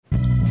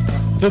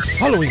The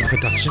following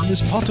production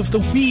is part of the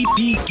We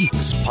Be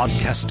Geeks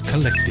podcast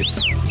collective.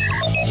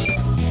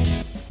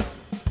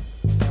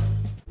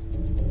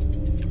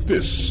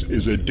 This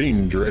is a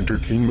Danger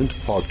Entertainment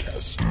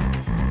podcast.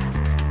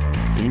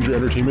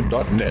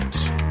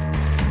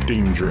 DangerEntertainment.net.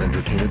 Danger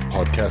Entertainment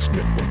Podcast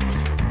Network.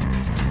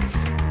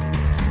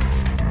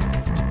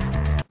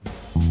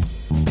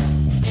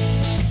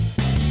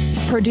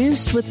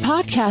 Produced with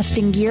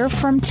podcasting gear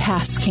from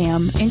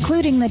Tascam,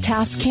 including the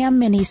Tascam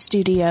Mini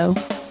Studio.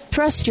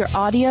 Trust your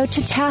audio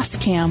to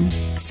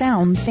Tascam.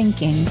 Sound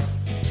thinking.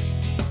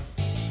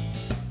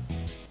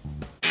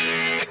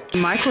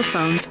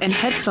 Microphones and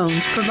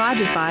headphones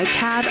provided by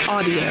CAD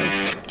Audio.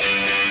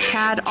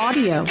 CAD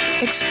Audio.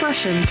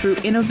 Expression through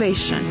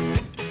innovation.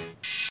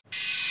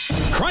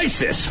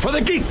 Crisis for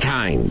the geek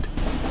kind.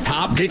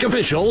 Top geek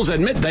officials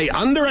admit they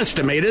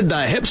underestimated the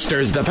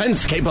hipsters'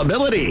 defense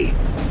capability.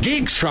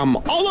 Geeks from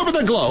all over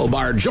the globe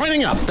are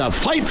joining up to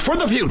fight for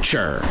the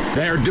future.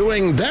 They're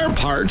doing their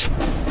part.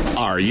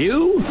 Are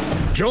you?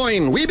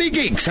 Join We Be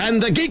Geeks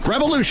and the Geek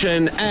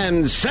Revolution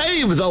and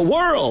save the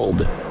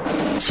world.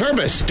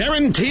 Service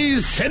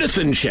guarantees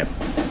citizenship.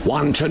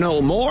 Want to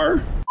know more?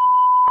 Do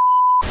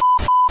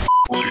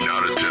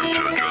not attempt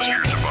to adjust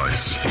your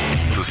device.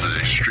 This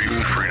is a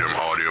Streaming Freedom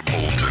audio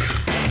bulletin.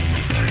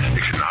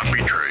 It cannot be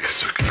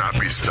traced, it cannot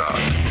be stopped,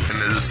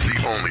 and it is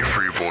the only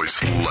free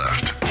voice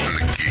left in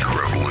the Geek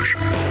Revolution.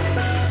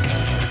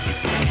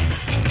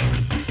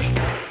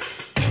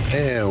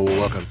 And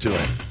welcome to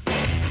it.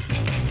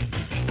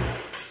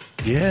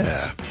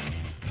 Yeah.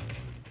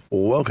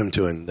 Welcome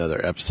to another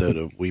episode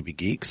of We Be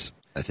Geeks.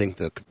 I think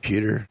the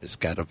computer has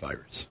got a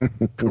virus.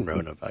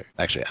 Coronavirus.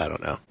 Actually, I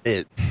don't know.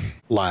 It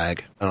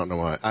lag. I don't know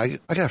why. I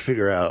got to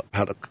figure out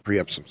how to free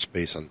up some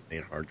space on the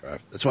main hard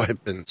drive. That's why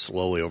I've been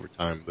slowly over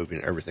time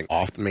moving everything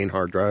off the main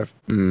hard drive.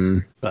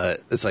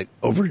 But it's like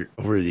over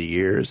the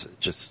years,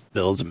 it just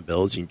builds and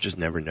builds. You just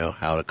never know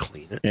how to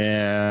clean it.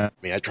 Yeah. I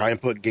mean, I try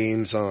and put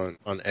games on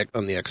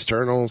the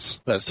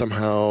externals, but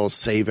somehow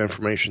save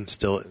information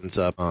still ends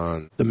up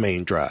on the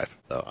main drive.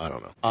 So I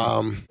don't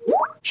know.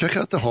 Check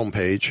out the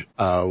homepage,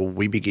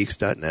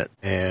 webegeeks.net,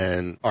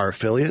 and our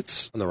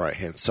affiliates on the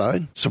right-hand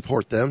side.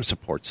 Support them,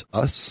 supports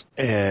us.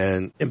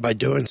 And by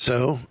doing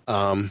so,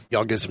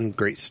 y'all get some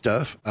great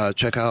stuff.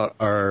 Check out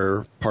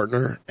our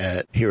partner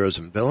at Heroes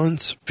and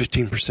Villains.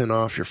 15%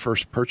 off your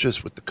first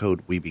purchase with the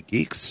code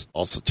WeBeGeeks.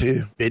 Also,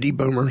 too, Biddy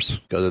Boomers.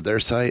 Go to their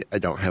site. I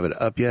don't have it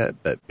up yet,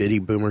 but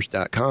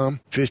biddyboomers.com.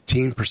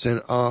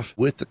 15% off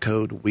with the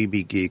code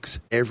WeBeGeeks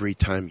every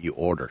time you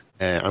order.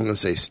 And I'm going to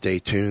say stay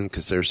tuned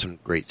because there's some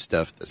great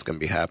stuff that's going to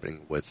be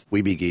happening with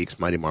We Be Geeks,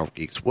 Mighty Marvel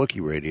Geeks,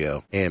 Wookiee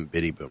Radio, and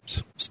Biddy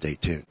Booms. Stay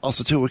tuned.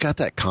 Also, too, we got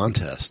that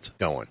contest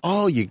going.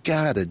 All you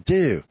got to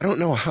do, I don't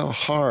know how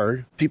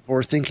hard people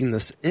are thinking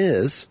this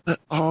is, but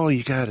all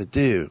you got to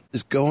do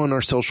is go on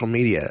our social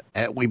media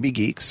at We Be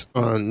Geeks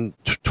on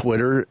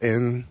Twitter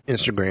and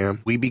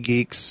Instagram, We Be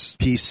Geeks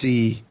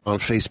PC on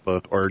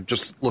Facebook, or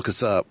just look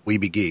us up, We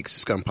Be Geeks.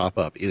 It's going to pop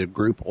up, either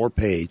group or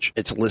page.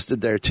 It's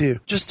listed there, too.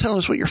 Just tell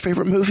us what your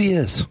favorite movie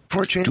is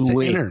for a chance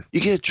to enter.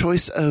 You get a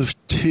choice of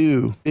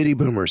 2 Biddy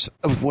Boomers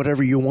of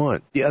whatever you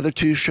want. The other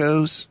 2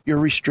 shows, you're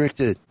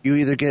restricted. You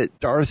either get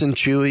Darth and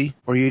Chewie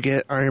or you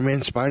get Iron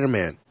Man,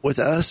 Spider-Man. With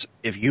us,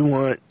 if you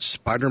want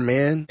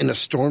Spider-Man and a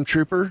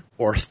Stormtrooper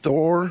or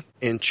Thor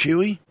and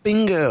Chewie,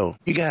 bingo,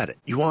 you got it.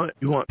 You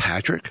want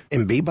Patrick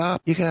and Bebop,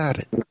 you got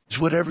it. It's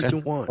whatever you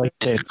want. Like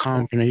the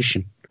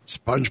combination.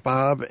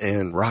 SpongeBob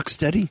and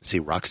Rocksteady. See,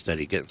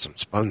 Rocksteady getting some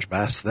sponge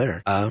bass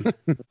there.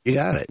 You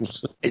got it.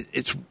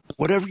 It's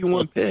whatever you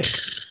want to pick.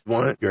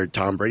 You're a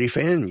Tom Brady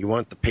fan, you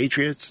want the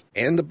Patriots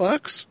and the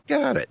Bucks?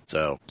 Got it.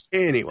 So,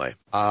 anyway,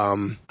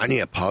 I need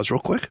a pause real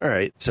quick. All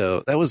right,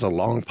 so that was a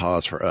long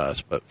pause for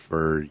us, but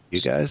for you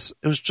guys,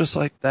 it was just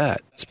like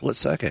that. Split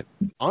second.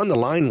 On the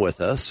line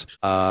with us,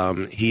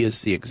 he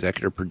is the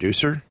executive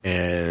producer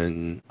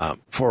and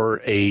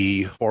for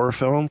a horror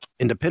film,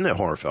 independent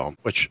horror film,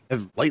 which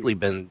have lately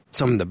been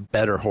some of the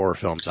better horror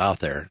films out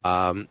there.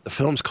 The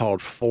film's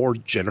called For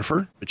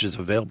Jennifer, which is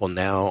available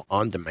now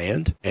on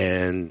demand,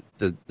 and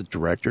the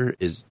director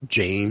is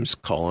James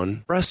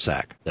Cullen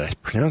Bressack. Did I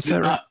pronounce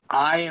that right?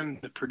 I am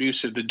the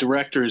producer. The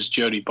director is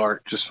Jody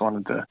Bart. Just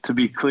wanted to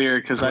be clear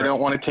because I don't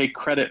want to take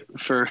credit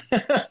for.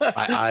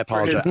 I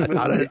apologize.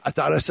 I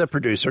thought I said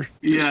producer.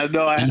 Yeah,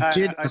 no, I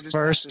did the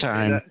first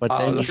time, but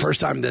then the first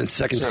time, then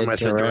second time I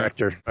said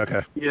director.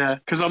 Okay. Yeah,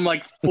 because I'm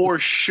like for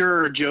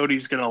sure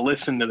Jody's gonna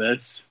listen to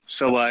this.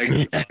 So like,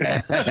 me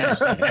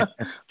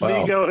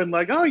go and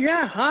like, oh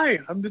yeah, hi,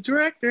 I'm the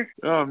director.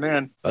 Oh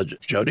man,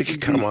 Jody can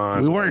come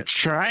on. We weren't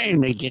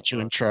trying to get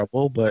you in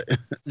trouble, but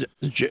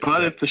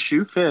but if the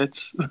shoe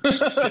fits,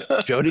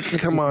 Jody can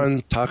come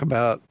on, talk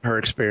about her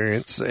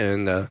experience,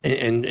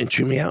 and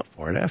chew me out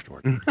for it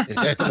afterward. For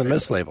the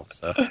mislabel,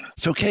 so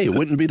it's okay. It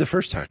wouldn't be the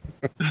first time.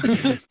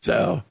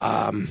 So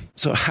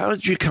how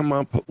did you come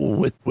up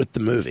with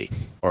the movie,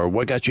 or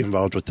what got you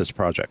involved with this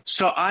project?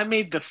 So I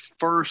made the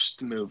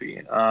first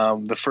movie.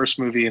 The first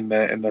movie in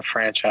the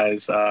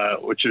franchise,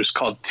 which is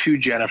called To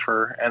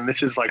Jennifer, and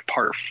this is like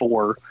part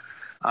 4.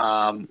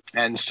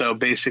 And so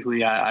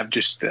basically I've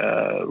just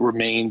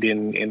remained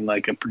in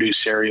like a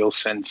producerial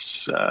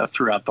sense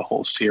throughout the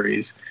whole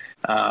series.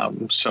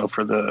 So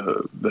for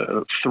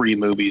the 3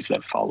 movies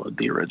that followed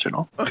the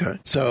original. Okay.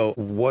 So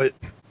what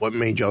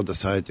made y'all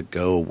decide to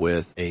go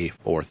with a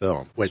 4th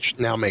film? Which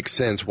now makes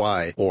sense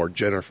why for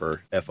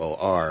Jennifer,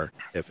 FOR,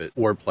 if it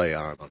wordplay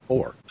on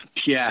 4.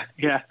 Yeah.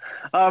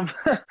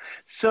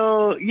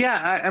 So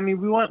yeah, I mean,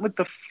 we went with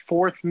the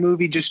 4th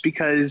movie just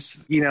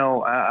because,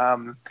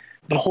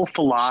 the whole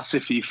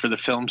philosophy for the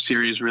film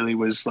series really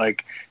was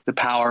like the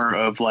power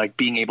of like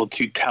being able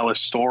to tell a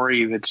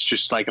story that's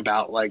just like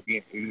about like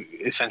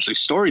essentially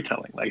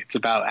storytelling. Like it's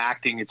about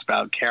acting, it's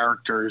about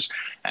characters.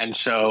 And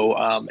so,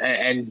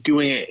 and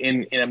doing it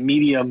in a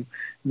medium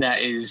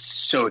that is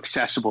so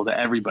accessible to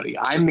everybody.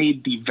 I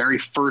made the very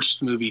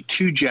first movie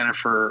to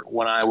Jennifer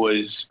when I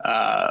was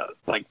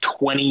like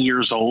 20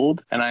 years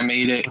old, and I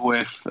made it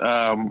with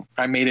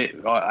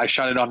I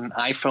shot it on an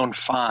iPhone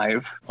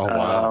 5. Oh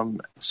wow!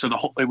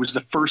 So it was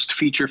the first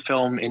feature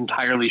film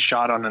entirely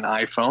shot on an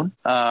iPhone,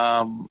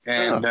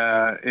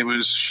 it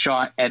was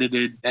shot,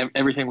 edited,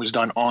 everything was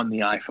done on the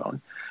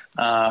iPhone.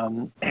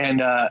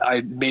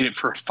 I made it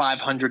for a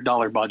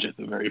 $500 budget,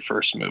 the very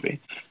first movie.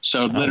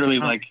 So literally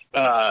like,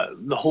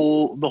 the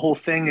whole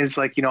thing is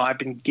like, I've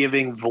been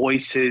giving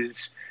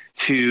voices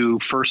to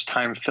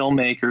first-time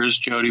filmmakers.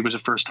 Jody was a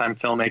first-time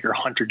filmmaker.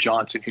 Hunter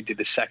Johnson, who did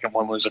the second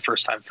one, was a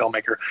first-time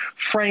filmmaker.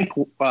 Frank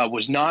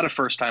was not a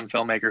first-time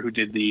filmmaker who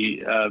did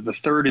the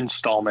 3rd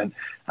installment.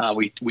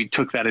 We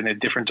took that in a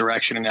different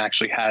direction and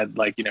actually had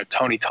like,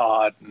 Tony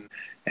Todd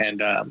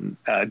and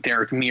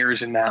Derek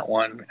Mears in that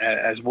one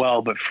as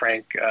well. But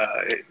Frank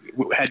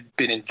had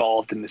been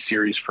involved in the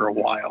series for a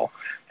while.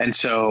 And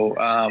so,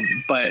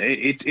 but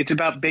it's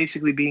about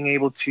basically being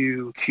able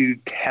to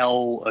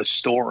tell a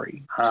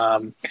story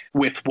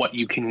with what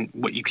you can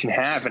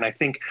have. And I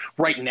think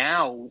right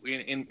now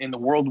in the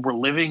world we're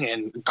living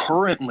in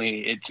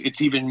currently,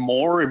 it's even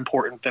more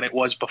important than it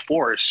was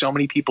before. So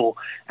many people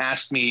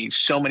ask me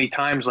so many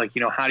times, like,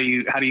 how do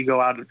you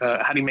go out?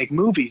 How do you make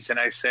movies? And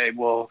I say,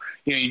 well,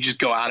 you just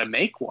go out and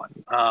make one.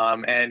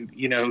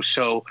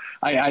 So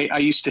I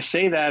used to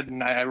say that,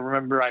 and I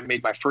remember I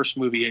made my first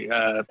movie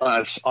on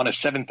a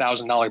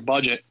 $7,000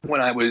 budget when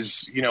I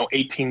was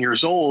 18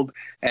 years old,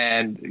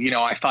 and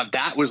I thought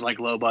that was like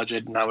low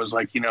budget, and I was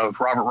like, if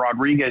Robert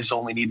Rodriguez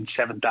only needed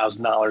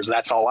 $7,000,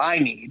 that's all I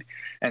need.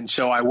 And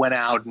so I went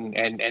out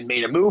and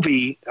made a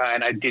movie,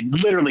 and I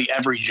did literally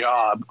every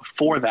job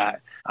for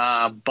that.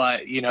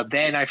 But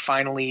then I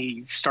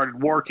finally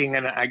started working,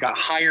 and I got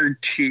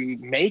hired to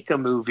make a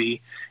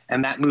movie,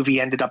 and that movie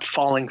ended up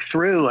falling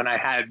through, and I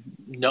had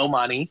no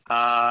money.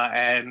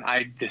 And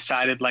I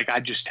decided like I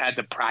just had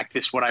to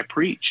practice what I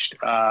preached,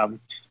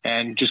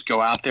 and just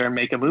go out there and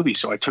make a movie.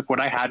 So I took what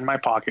I had in my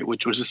pocket,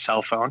 which was a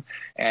cell phone,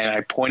 and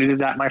I pointed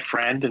it at my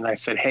friend, and I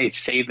said, "Hey,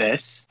 say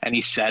this." And he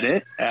said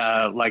it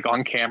like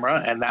on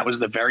camera. And that was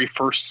the very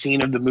first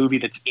scene of the movie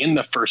that's in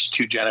the first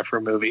 2 Jennifer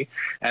movie.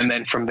 And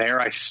then from there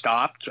I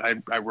stopped.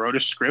 I wrote a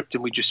script,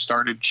 and we just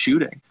started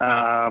shooting.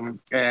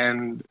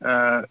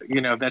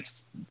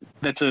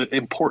 That's an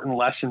important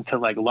lesson to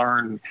like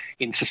learn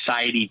in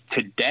society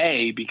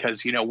today,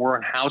 because, we're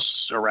in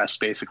house arrest,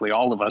 basically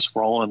all of us,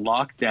 we're all in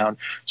lockdown.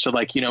 So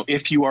like,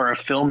 if you are a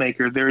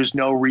filmmaker, there is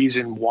no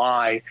reason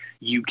why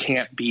you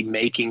can't be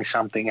making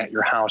something at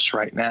your house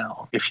right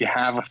now. If you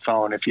have a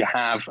phone, if you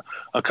have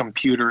a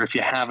computer, if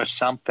you have a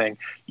something,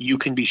 you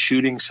can be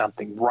shooting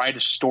something, write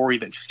a story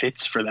that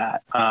fits for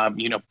that.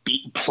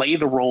 Play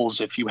the roles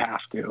if you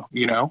have to,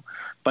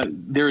 but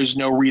there is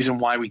no reason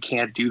why we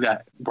can't do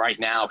that right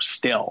now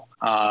still.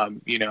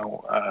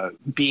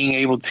 Being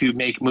able to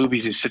make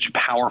movies is such a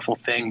powerful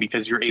thing,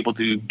 because you're able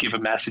to give a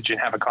message and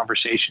have a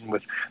conversation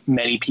with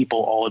many people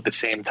all at the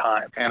same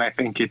time. And I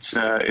think it's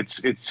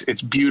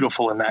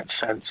beautiful in that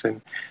sense.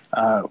 And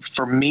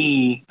for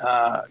me,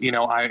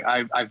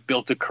 I've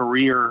built a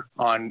career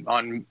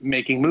on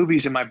making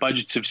movies, and my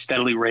budgets have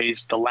steadily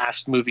raised. The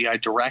last movie I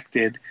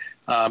directed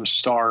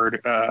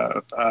starred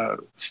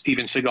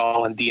Steven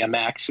Seagal and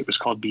DMX. It was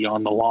called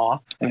Beyond the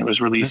Law, and it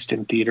was released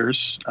in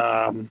theaters.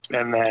 And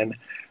then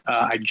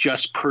I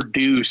just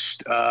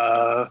produced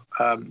a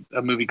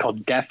movie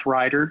called Death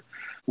Rider,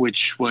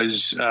 which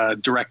was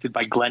directed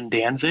by Glenn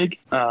Danzig,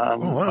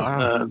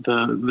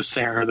 the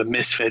singer of the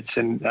Misfits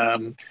and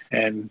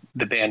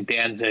the band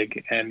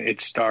Danzig, and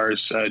it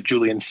stars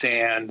Julian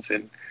Sands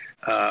and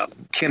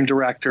Kim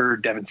Director,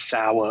 Devin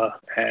Sawa,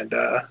 and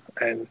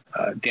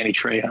Danny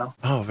Trejo.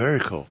 Oh, very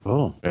cool.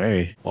 Oh,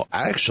 very. Well,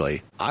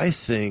 actually, I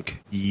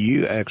think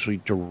you actually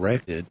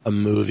directed a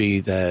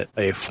movie that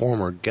a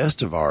former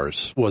guest of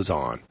ours was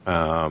on.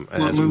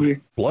 What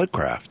movie?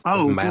 Bloodcraft.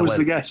 Oh, who was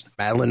the guest?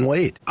 Madeline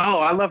Wade. Oh,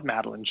 I love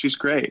Madeline. She's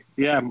great.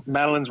 Yeah,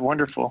 Madeline's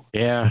wonderful.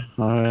 Yeah.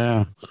 Oh,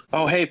 yeah.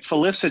 Oh, hey,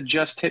 Felissa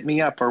just hit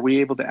me up. Are we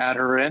able to add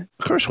her in?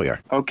 Of course we are.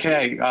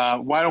 Okay.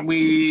 Why don't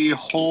we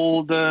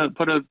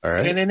put a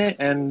pin in it,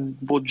 and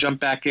we'll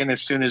jump back in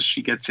as soon as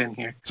she gets in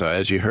here. So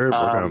as you heard,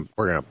 right,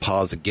 we're gonna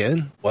pause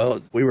again.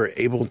 Well, we were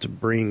able to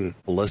bring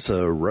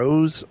Felissa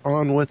Rose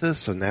on with us,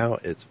 so now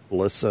it's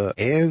Felissa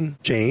and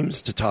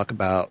James to talk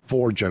about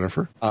For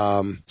Jennifer.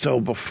 So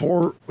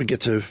before we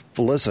get to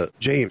Felissa,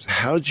 James,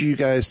 how did you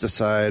guys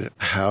decide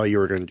how you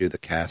were going to do the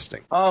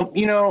casting?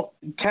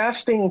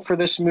 Casting for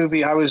this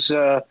movie, I was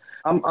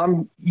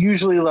I'm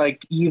usually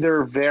like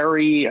either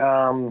very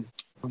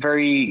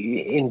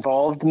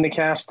involved in the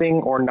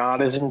casting or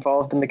not as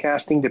involved in the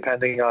casting,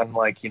 depending on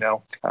what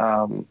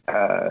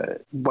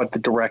the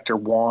director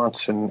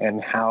wants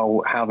and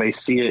how they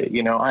see it.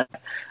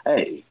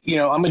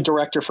 I'm a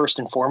director first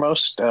and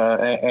foremost,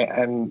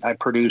 and I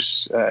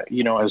produce,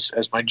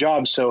 as my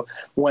job. So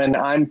when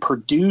I'm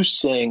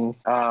producing,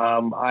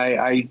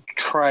 I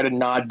try to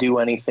not do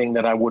anything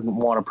that I wouldn't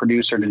want a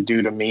producer to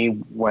do to me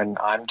when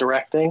I'm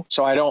directing.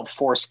 So I don't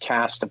force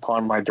cast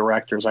upon my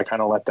directors. I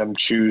kind of let them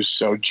choose.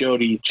 So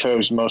Jody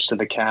chose most of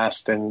the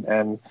cast,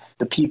 and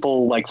the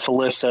people like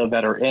Felissa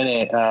that are in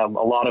it, a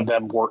lot of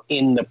them were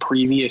in the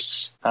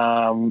previous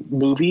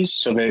movies,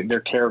 so their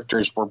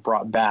characters were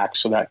brought back.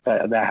 So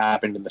that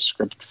happened in the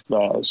script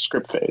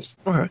phase.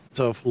 Okay.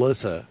 So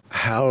Felissa,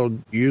 how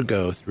do you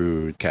go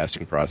through the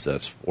casting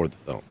process for the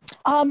film?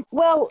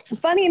 Well,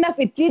 funny enough,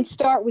 it did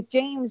start with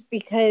James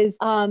because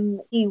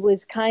he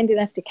was kind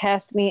enough to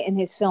cast me in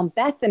his film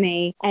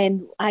Bethany,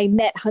 and I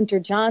met Hunter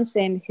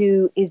Johnson,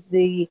 who is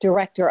the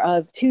director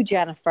of To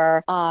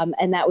Jennifer,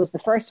 and that was the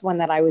first one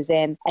that I was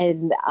in,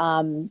 and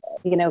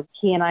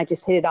he and I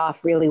just hit it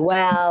off really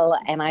well,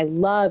 and I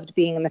loved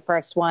being in the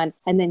first one.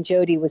 And then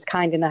Jody was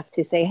kind enough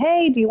to say,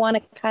 hey, do you want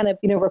to kind of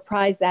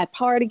reprise that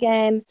part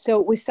again? So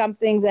it was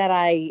something that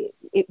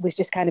it was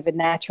just kind of a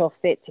natural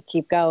fit to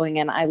keep going,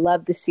 and I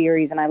love the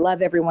series and I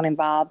love everyone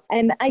involved,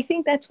 and I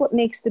think that's what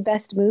makes the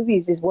best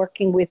movies, is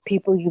working with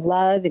people you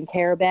love and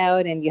care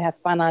about, and you have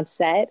fun on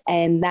set,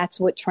 and that's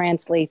what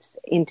translates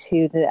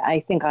into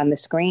on the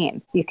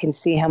screen. You can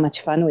see how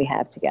much fun we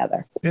have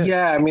together.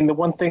 Yeah, I mean, the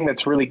one thing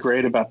that's really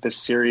great about this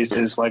series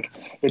is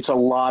it's a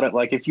lot of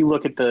if you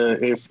look at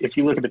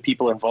the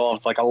people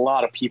involved, a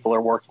lot of people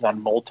are working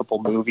on multiple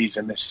movies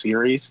in this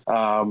series.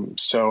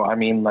 So I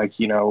mean,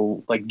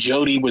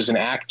 Jody was an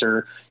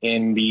actor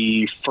in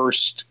the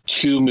first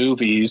two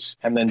movies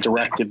and then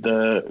directed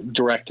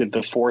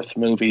the fourth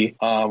movie.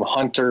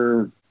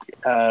 Hunter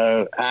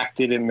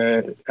acted, and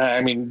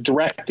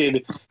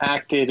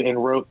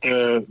wrote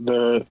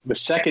the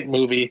second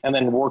movie, and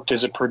then worked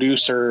as a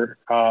producer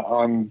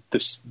on the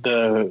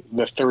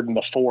third and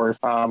the fourth.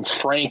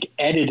 Frank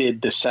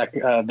edited the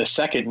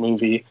second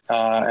movie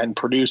and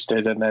produced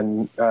it, and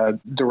then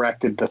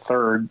directed the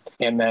third,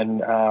 and then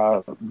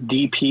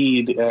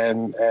DP'd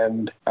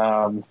and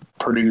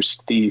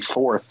produced the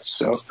fourth.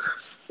 So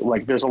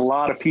there's a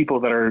lot of people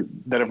that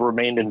have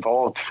remained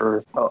involved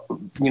for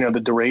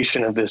the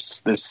duration of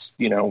this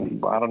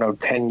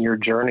 10-year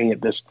journey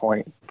at this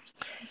point.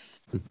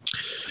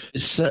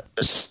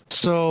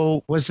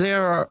 So was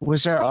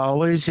there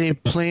always a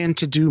plan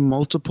to do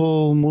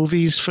multiple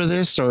movies for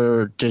this,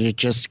 or did it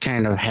just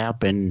kind of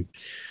happen?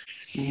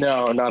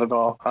 No, not at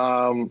all.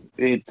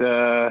 It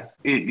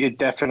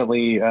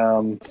definitely.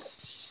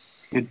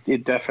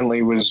 It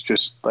definitely was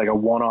just like a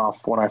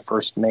one-off when I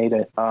first made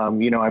it.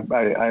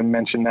 I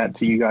mentioned that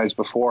to you guys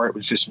before. It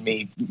was just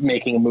me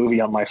making a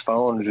movie on my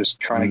phone, just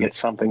trying to get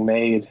something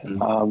made.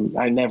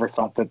 I never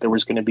thought that there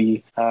was going to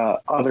be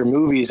other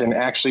movies. And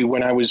actually,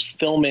 when I was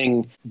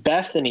filming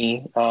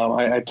Bethany,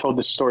 I told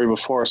this story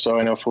before, so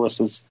I know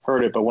Felissa's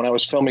heard it. But when I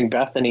was filming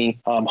Bethany,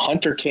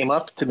 Hunter came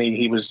up to me.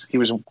 He was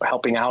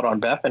helping out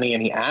on Bethany,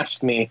 and he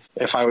asked me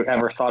if I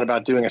ever thought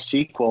about doing a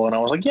sequel. And I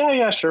was like,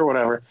 yeah, sure,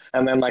 whatever.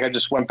 And then I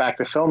just went back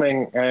to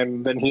filming,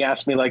 and then he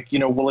asked me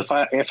well,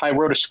 if I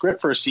wrote a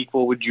script for a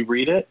sequel, would you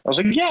read it? I was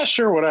like, yeah,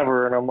 sure,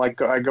 whatever. And I'm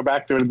like, I go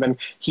back to it, and then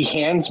he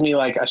hands me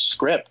a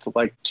script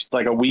like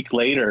a week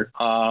later,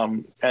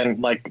 and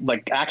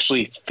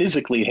actually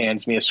physically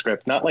hands me a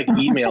script, not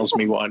emails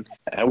me one,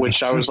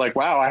 which I was like,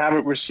 wow, I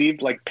haven't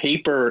received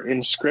paper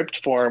in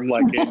script form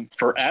in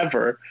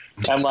forever.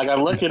 And I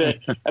look at it,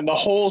 and the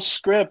whole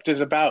script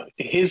is about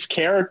his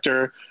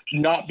character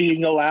not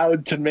being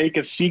allowed to make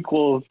a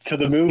sequel to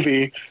the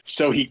movie,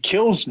 so he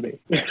kills me.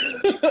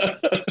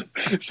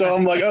 So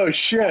I'm like, oh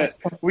shit,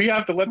 we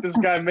have to let this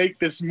guy make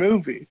this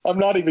movie. I'm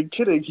not even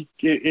kidding.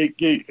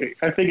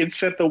 I think it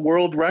set the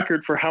world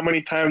record for how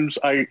many times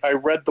I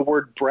read the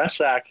word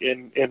Bressac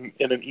in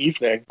an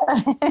evening.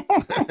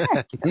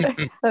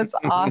 That's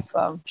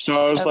awesome.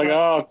 So I was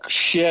oh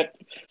shit.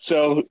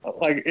 So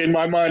in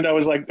my mind, I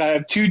was I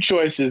have two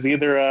choices: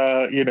 either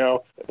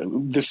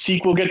the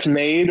sequel gets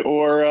made,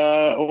 or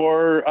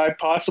I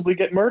possibly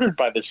get murdered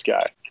by this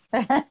guy.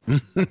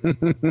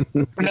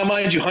 Now,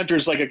 mind you,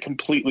 Hunter's a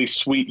completely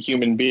sweet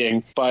human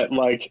being, but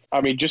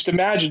just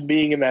imagine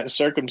being in that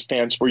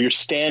circumstance where you're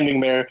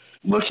standing there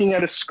looking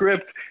at a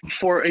script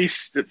for a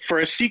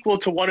sequel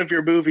to one of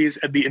your movies,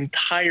 and the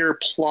entire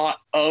plot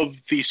of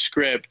the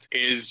script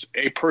is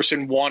a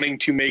person wanting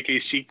to make a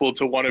sequel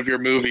to one of your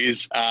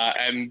movies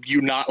and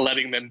you not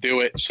letting them do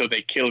it, so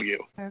they kill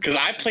you. Because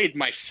I played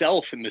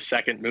myself in the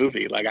second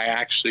movie. Like, I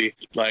actually,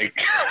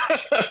 like...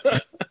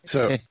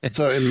 So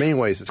in many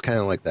ways, it's kind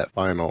of like that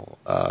final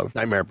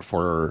Nightmare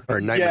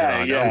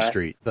on Elm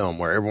Street film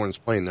where everyone's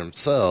playing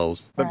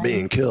themselves, but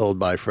being killed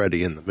by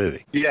Freddy in the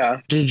movie. Yeah.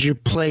 Did you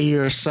play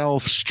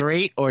yourself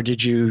straight, or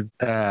did you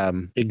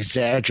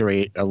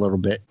exaggerate a little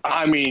bit?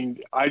 I mean,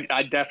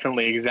 I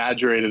definitely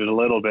exaggerated it a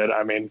little bit.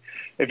 I mean,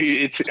 if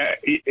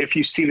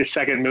you see the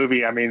second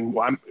movie, I mean,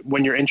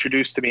 when you're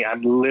introduced to me,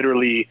 I'm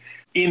literally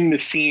in the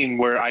scene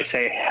where I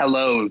say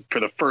hello for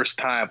the first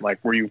time, like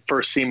where you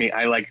first see me,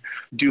 I like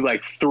do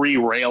like 3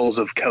 rails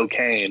of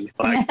cocaine.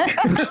 Like,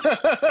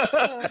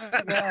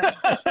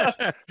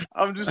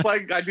 I'm just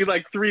like, I do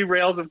like 3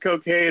 rails of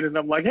cocaine, and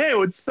I'm like, hey,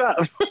 what's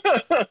up?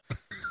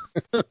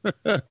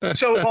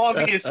 So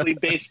obviously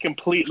based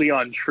completely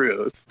on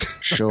truth.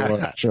 Sure.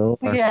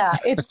 Yeah,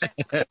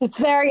 it's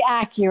very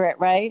accurate,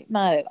 right?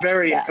 Not at all.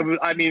 Very, Yeah.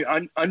 I mean,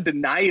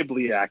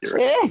 undeniably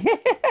accurate.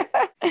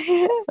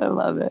 I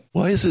love it.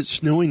 Why is it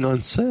snowing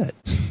on set?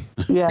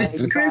 Yeah,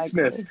 It's exactly.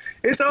 Christmas.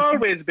 It's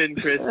always been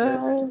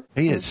Christmas.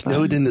 Hey, it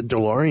snowed in the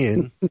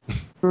DeLorean.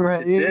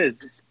 Right. It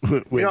is.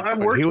 when, I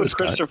when worked he with was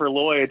cut. Christopher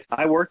Lloyd.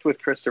 I worked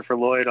with Christopher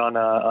Lloyd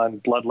on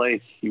Blood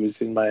Lake. He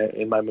was in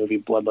my movie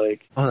Blood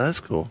Lake. Oh, that's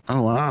cool.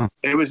 Oh, wow.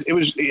 It was.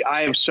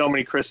 I have so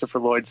many Christopher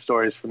Lloyd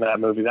stories from that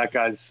movie. That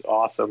guy's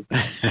awesome.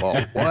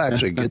 Well, we'll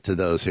actually get to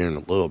those here in a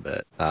little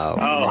bit. We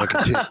want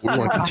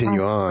to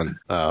continue on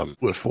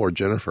with For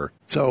Jennifer.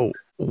 So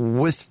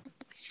with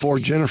For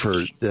Jennifer,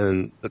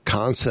 then the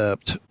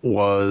concept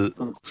was,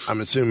 I'm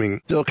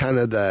assuming, still kind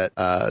of that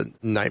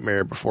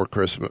Nightmare Before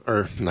Christmas,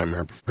 or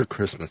Nightmare Before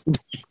Christmas.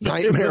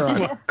 Nightmare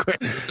on...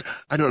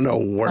 I don't know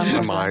where my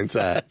mind's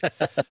at.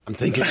 I'm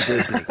thinking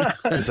Disney,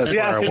 'cause that's Yes,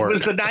 where I it work.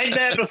 was the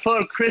Nightmare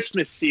Before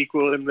Christmas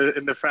sequel in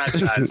the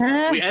franchise.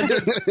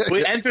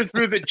 We entered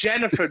through the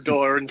Jennifer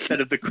door instead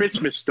of the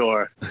Christmas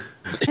door.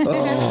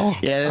 Oh,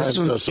 Yeah, this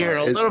I'm one's so geared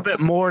sorry. a little bit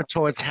more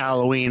towards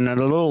Halloween and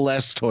a little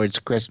less towards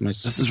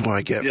Christmas. This is what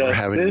I get for Yes,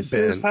 having this been.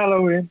 is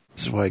Halloween.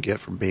 This is what I get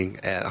for being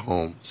at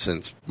home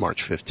since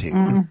March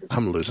 15th.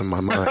 I'm losing my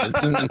mind.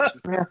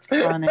 That's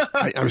funny.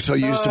 I'm so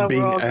used to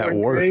being we're all at going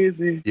work.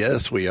 crazy.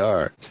 Yes, we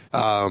are.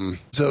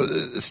 So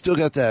still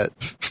got that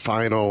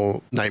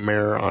final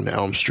Nightmare on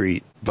Elm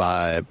Street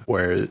vibe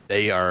where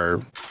they are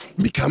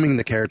becoming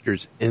the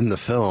characters in the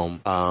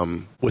film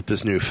with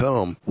this new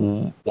film.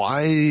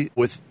 Why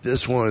with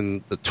this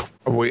one,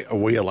 are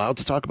we allowed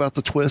to talk about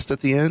the twist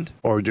at the end,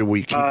 or do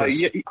we keep this?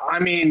 Yeah, I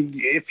mean,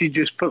 if you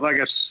just put like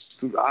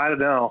I don't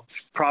know,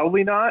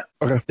 probably not.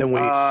 Okay, then we.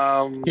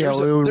 Yeah, There's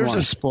we would there's want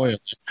a- to spoil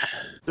it.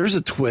 There's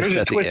a twist There's a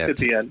at twist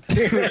the end. at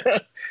the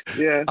end.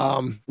 Yeah.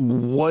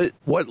 What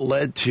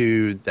led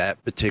to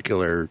that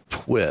particular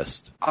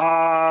twist?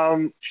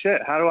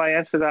 Shit. How do I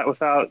answer that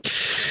without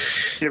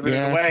giving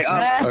Yeah. it away?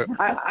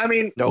 I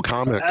mean, No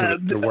comment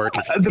could work.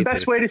 If you the need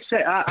best to. way to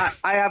say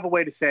I have a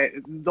way to say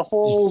it. The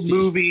whole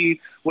movie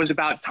was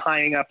about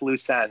tying up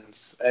loose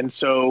ends, and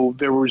so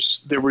there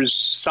was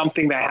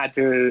something that had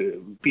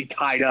to be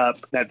tied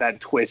up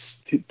that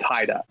twist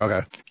tied up.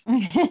 Okay.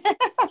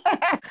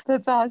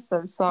 That's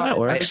awesome. Sorry. That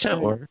works.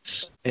 That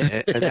works. And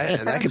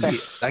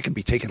that could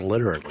be taken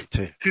literally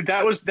too. Dude,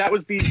 that was it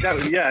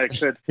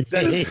could.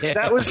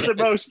 That was the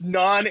most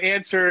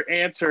non-answer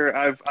answer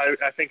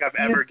I think I've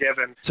ever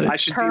given. So- I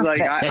should be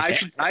like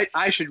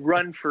I should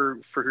run for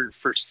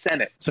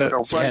Senate. So- Or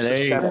run so- for Yeah, there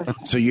you Senate. go.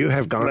 So you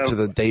have gone No. to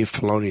the Dave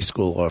Filoni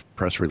School of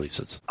Press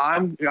Releases.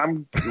 I'm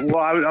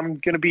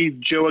gonna be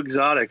Joe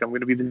Exotic. I'm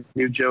gonna be the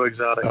new Joe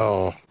Exotic.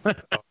 Oh,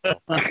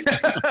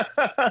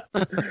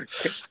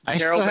 I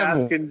Carol still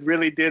haven't Baskin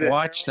really did it.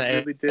 watched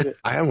that. Really did it.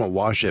 I haven't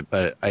watched it,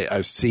 but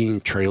I've seen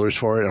trailers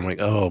for it. I'm like,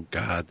 oh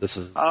god, this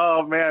is.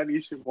 Oh man,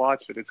 you should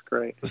watch it. It's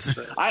great.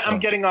 I'm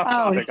getting off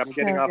topic. it's I'm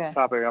getting so off good.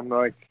 topic. I'm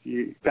like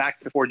back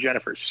to For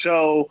Jennifer.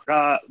 So,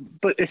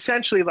 but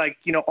essentially, like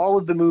all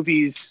of the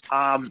movies.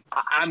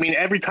 I mean,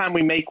 every time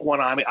we make one,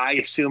 I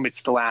assume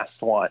it's the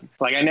last one.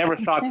 Like I never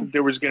thought that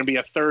there was going to be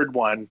a third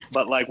one,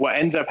 but like what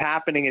ends up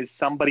happening is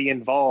somebody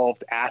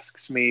involved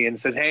asks me and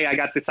says, "Hey, I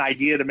got this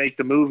idea to make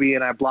the movie,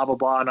 and I blah blah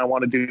blah, and I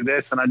want to do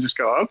this," and I just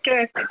go,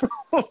 "Okay."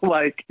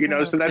 Like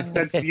so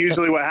that's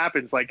usually what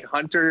happens. Like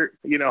Hunter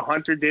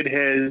did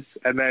his,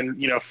 and then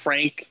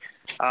Frank,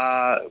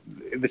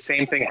 the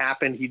same thing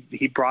happened.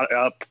 He brought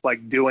up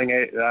like doing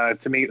it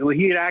to me.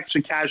 He had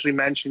actually casually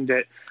mentioned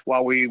it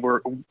while he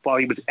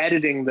was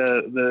editing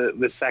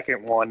the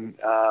second one,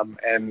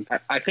 and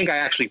I think I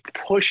actually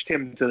pushed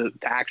him to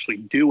actually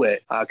do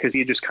it because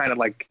he just kind of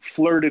like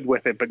flirted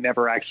with it but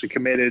never actually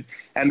committed.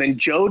 And then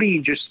Jody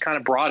just kind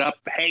of brought up,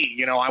 "Hey,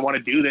 I want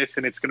to do this,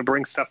 and it's going to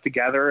bring stuff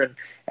together,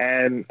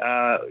 and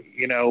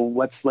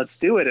let's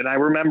do it." And I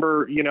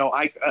remember,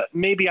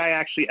 maybe I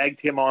actually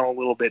egged him on a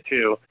little bit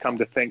too. Come come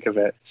to think of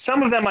it.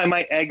 Some of them I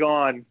might egg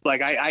on,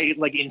 like I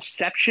like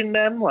inception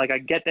them, like I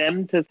get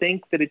them to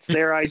think that it's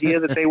their idea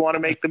that they want to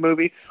make the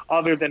movie,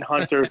 other than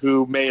Hunter,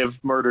 who may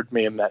have murdered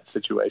me in that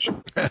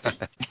situation.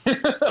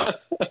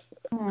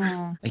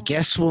 I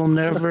guess we'll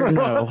never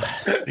know.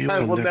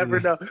 We'll never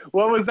know.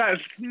 What was that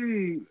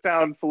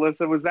sound,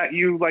 Felissa? Was that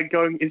you like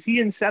going, is he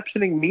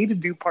inceptioning me to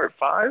do part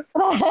 5?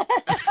 No,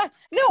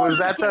 was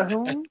that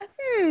the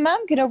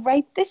I'm gonna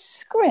write this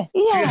script.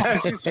 Yeah.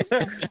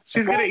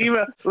 She's gonna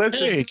email.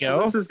 Listen, there you go.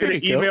 Melissa's gonna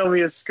email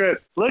me a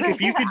script. Look, if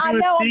you could do I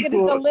know a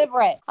sequel, I'm gonna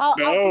deliver it. I'll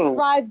just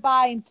drive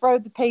by and throw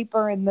the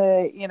paper in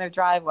the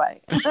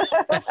driveway.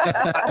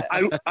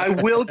 I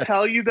will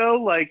tell you though,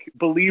 like,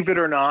 believe it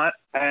or not,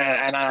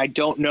 and I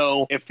don't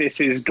know if this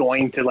is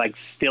going to like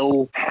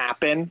still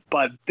happen,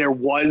 but there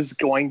was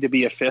going to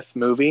be a 5th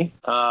movie.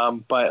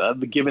 But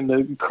given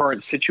the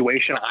current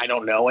situation, I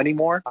don't know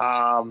anymore.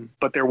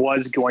 But there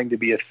was going to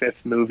be a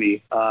 5th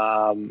movie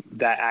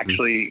that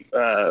actually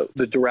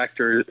the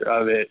director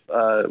of it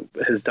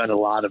has done a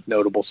lot of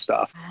notable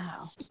stuff.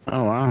 Wow.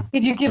 Oh, wow.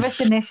 Did you give us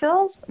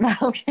initials? No.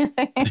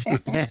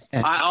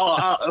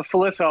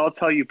 Felissa, I'll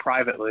tell you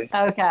privately.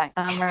 Okay,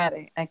 I'm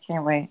ready. I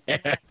can't wait.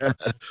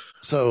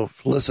 So,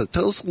 Felissa,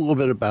 tell us a little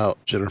bit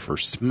about Jennifer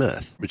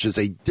Smith, which is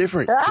a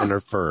different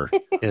Jennifer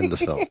in the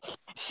film.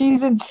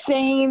 She's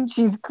insane.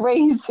 She's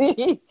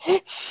crazy.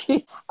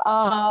 She,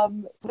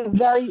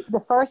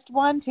 the first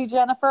one to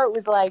Jennifer, it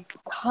was like,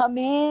 come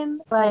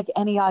in, like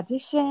any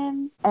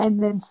audition,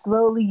 and then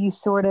slowly you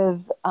sort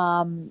of,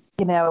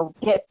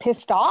 get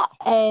pissed off.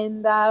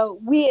 And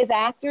we as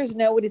actors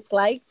know what it's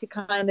like to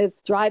kind of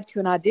drive to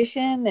an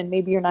audition and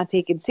maybe you're not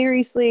taken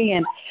seriously.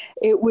 And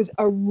it was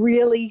a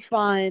really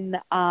fun,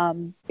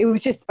 it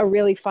was just a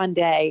really fun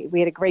day. We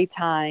had a great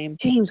time.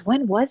 James,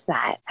 when was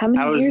that? How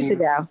many years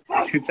ago?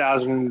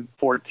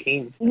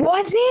 2014.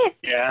 Was it?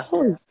 Yeah.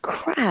 Oh,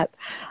 crap.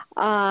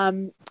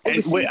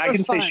 Wait, I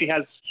can say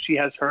she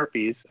has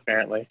herpes,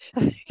 apparently.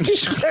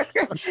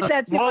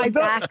 That's my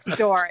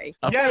backstory.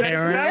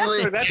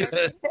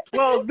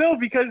 Well, no,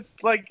 because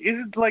like,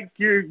 isn't like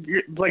you're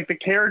like the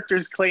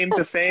character's claim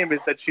to fame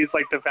is that she's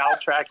like the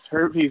Valtrex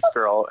herpes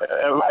girl.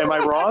 Am I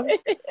wrong?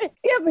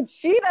 Yeah, but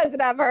she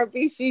doesn't have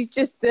herpes. She's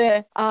just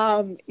the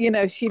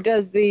she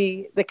does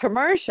the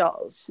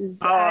commercials.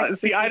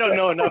 See, I don't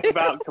know enough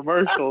about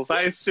commercials.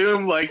 I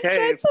assume like,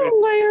 hey, that's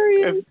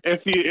hilarious.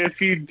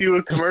 If you do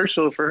a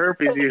commercial for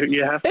herpes,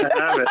 you have to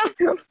have it.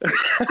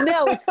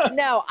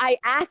 No, I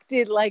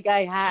acted like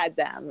I had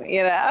them,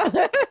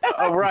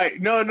 Oh, right.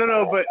 No,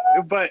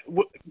 but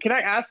can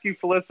I ask you,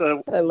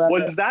 Felissa,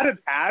 was that an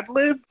ad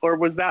lib or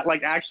was that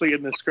like actually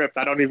in the script?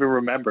 I don't even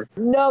remember.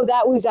 No,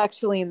 that was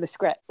actually in the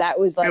script. That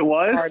was like it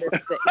was? part of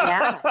the,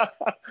 yeah.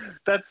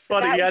 That's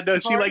funny.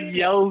 She like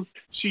yells.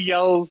 She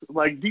yells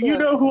like, "Do you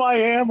know who I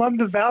am? I'm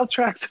the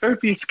Valtrex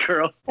herpes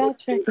girl."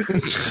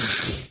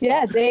 Valtrex.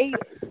 Yeah,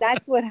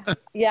 that's what.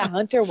 Yeah,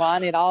 Hunter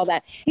wanted all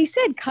that. He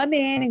said, "Come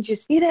in and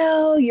just,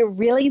 you're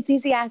really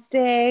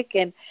enthusiastic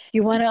and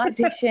you want to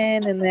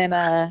audition, and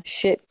then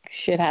shit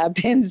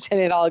happens and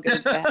it all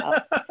goes to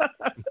hell."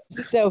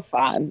 So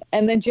fun.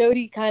 And then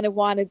Jody kind of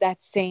wanted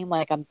that same,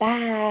 like, I'm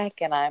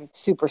back and I'm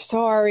super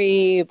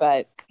sorry,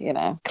 but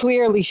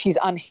clearly she's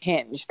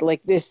unhinged.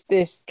 Like this,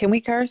 can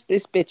we curse?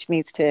 This bitch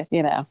needs to,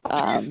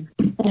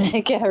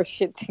 get her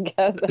shit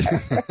together.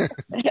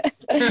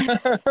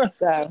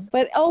 So,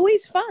 but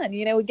always fun,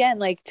 again,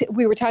 like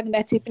we were talking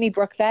about Tiffany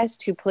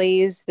Brookfest, who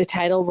plays the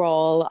title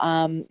role.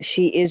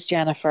 She is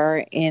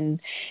Jennifer in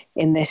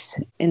this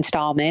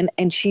installment,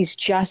 and she's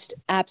just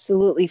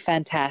absolutely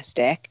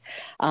fantastic.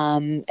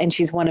 And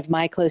she's one of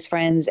my close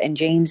friends and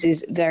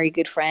James's very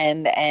good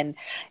friend. And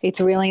it's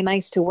really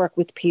nice to work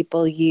with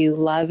people you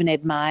love and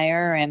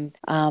admire.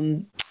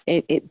 And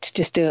it's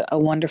just a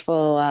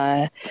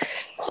wonderful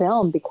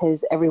film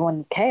because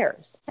everyone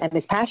cares and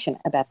is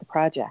passionate about the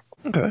project.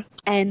 Okay.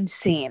 End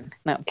scene.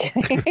 No, I'm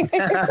kidding.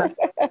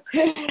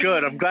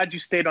 Good. I'm glad you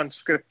stayed on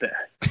script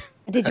there.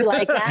 Did you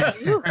like that?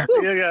 Yeah,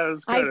 it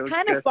was good. I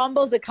kind of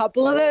fumbled a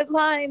couple of the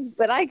lines,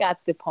 but I got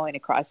the point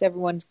across.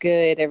 Everyone's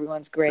good.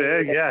 Everyone's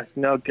great. Yeah.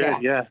 No,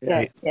 good. Yeah.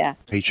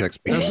 Paychecks.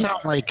 It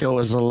sounded like it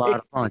was a lot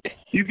of fun.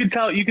 You can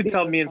tell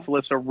me and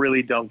Felissa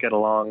really don't get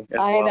along.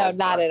 I know,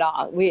 not at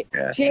all. We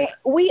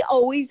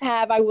always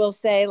have, I will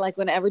say, like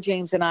whenever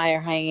James and I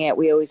are hanging out,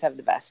 we always have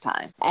the best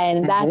time.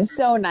 And that's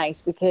so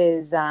nice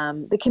because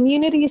the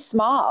community is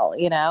small,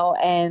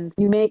 and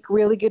you make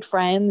really good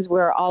friends.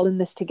 We're all in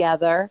this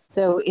together.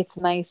 So it's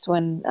nice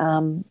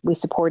when we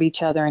support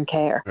each other and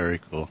care. Very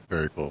cool.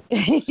 Very cool.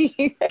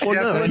 Well,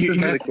 no,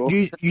 really cool.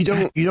 You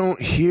don't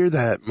hear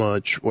that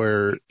much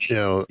where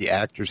the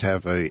actors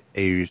have a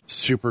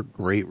super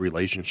great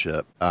relationship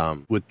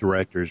with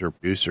directors or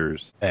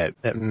producers at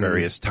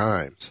various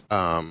times.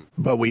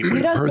 But we've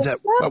heard that.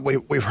 So? But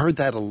we've heard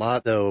that a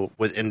lot though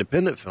with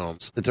independent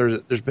films. That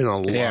there's been a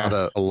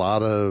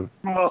lot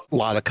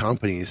of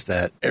companies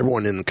that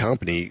everyone in the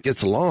company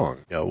gets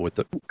along. With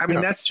the. I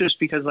mean, that's just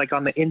because like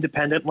on the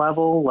independent level.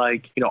 level,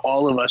 like, you know,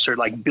 all of us are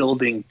like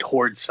building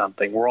towards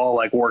something. We're all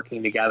like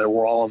working together.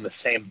 We're all in the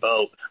same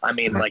boat. I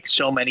mean, like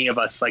so many of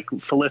us, like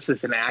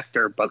Felicia's an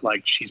actor, but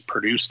like she's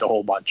produced a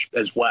whole bunch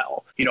as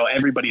well. You know,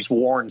 everybody's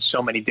worn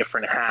so many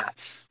different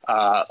hats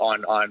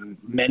on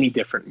many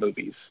different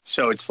movies.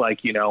 So it's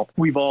like, you know,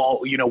 we're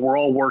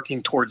all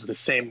working towards the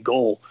same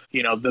goal.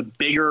 You know, the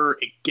bigger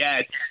it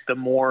gets, the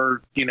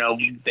more, you know,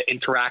 the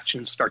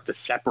interactions start to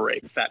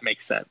separate, if that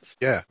makes sense.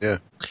 Yeah.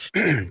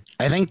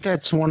 I think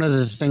that's one of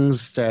the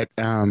things that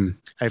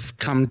I've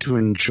come to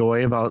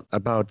enjoy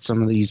about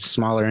some of these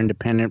smaller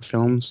independent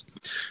films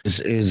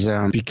is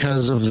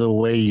because of the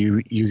way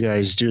you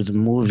guys do the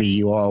movie,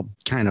 you all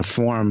kind of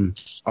form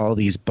all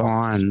these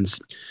bonds,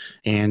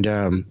 and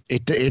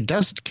it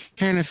does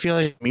kind of feel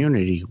like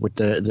community with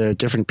the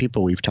different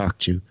people we've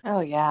talked to. Oh,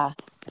 yeah.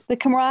 The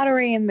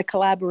camaraderie and the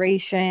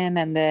collaboration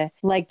and the,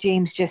 like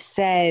James just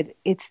said,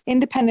 it's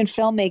independent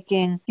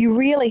filmmaking. You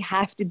really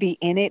have to be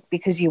in it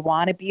because you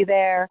want to be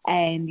there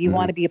and you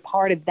want to be a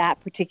part of that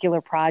particular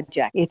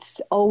project.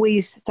 It's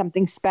always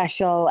something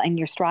special and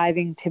you're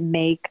striving to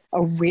make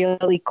a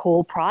really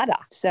cool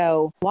product.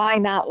 So why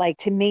not? Like,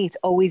 to me, it's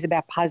always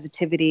about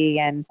positivity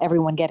and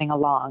everyone getting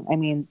along. I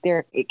mean,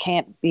 it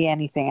can't be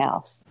anything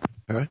else.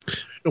 Okay.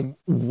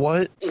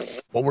 What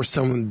were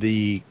some of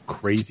the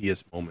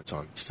craziest moments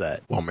on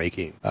set while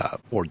making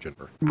Poor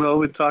Jennifer? Well,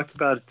 we talked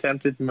about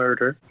attempted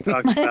murder. We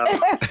talked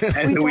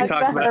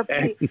about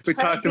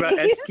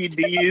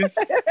STDs.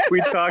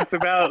 We talked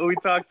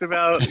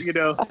about you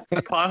know,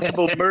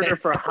 possible murder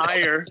for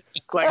hire.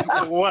 Like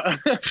what?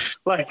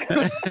 Like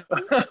we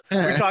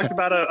talked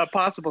about a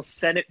possible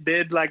Senate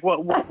bid. Like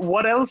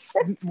what else?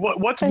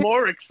 What's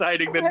more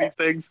exciting than these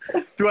things?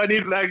 Do I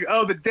need like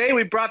the day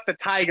we brought the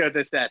tiger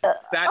to set?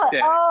 That day.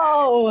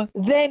 Oh,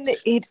 then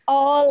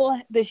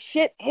the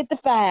shit hit the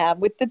fan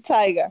with the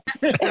tiger.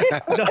 No,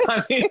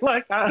 I mean,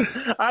 like,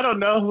 I don't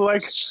know,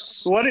 like,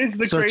 what is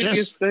the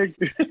craziest thing?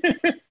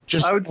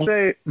 I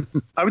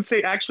would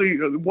say actually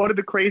one of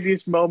the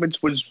craziest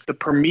moments was the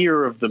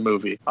premiere of the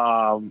movie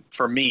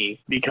for me,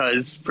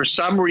 because for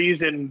some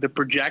reason the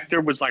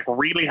projector was like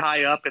really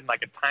high up in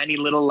like a tiny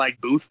little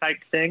like booth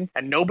type thing,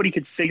 and nobody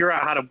could figure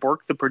out how to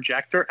work the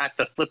projector at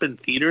the flippin'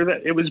 theater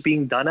that it was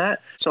being done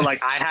at. So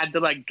like I had to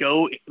like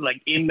go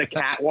like in the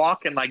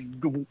catwalk and like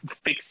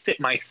fix it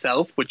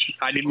myself, which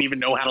I didn't even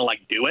know how to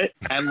like do it,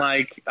 and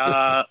like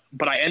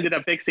but I ended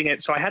up fixing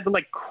it. So I had to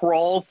like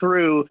crawl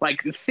through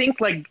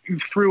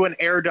through an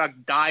air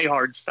duct Die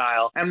Hard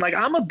style, and like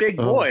I'm a big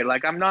boy,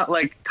 like I'm not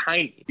like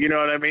tiny, you know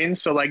what I mean?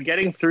 So like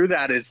getting through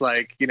that is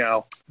like, you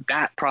know,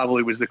 that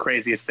probably was the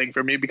craziest thing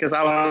for me, because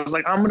I was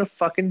like, I'm gonna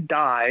fucking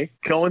die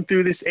going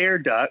through this air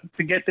duct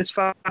to get this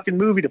fucking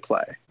movie to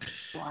play.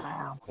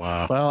 Wow.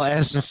 Well,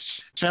 as a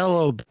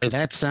fellow,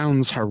 that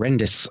sounds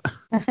horrendous.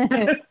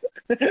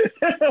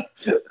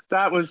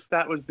 That was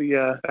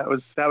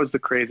the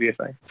craziest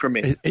thing for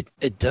me.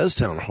 It does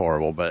sound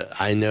horrible, but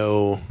I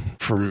know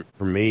for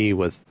me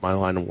with my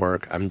line of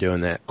work, I'm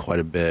doing that quite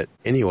a bit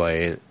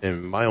anyway.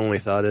 And my only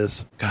thought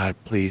is, God,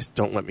 please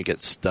don't let me get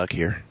stuck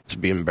here. It's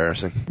be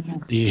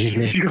embarrassing.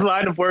 Your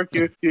line of work,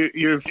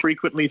 you're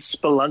frequently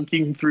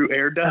spelunking through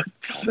air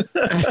ducts.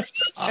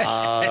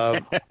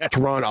 To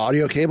run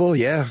audio cable,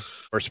 yeah.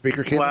 Or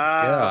speaker cable?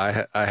 Wow.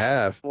 Yeah, I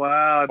have.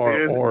 Wow,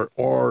 dude.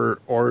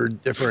 Or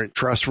different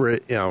truss,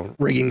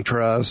 rigging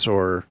truss,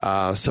 or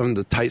some of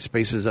the tight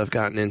spaces I've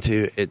gotten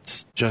into.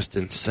 It's just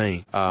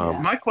insane.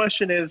 My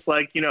question is,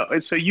 like, you know,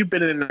 so you've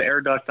been in an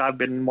air duct, I've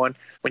been in one.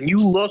 When you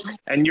look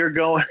and you're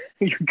going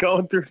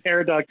through an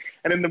air duct,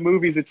 and in the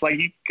movies it's like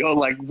you go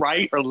like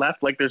right or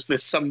left, like there's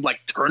some like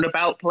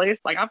turnabout place.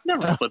 Like I've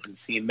never flipping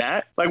seen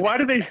that. Like why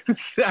do they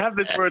have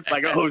this where it's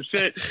like, oh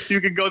shit,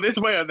 you can go this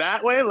way or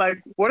that way?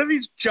 Like what are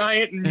these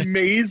giant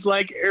maze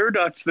like air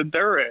ducts that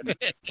they're in?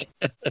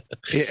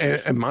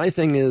 And my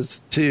thing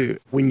is too,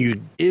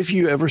 if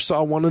you ever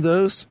saw one of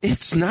those,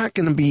 it's not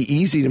going to be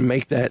easy to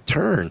make that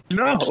turn.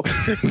 No.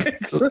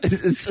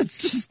 it's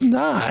just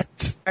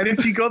not. And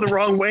if you go the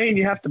wrong way and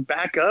you have to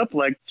back up,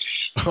 like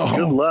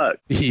good luck.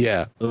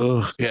 Yeah.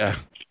 Yeah.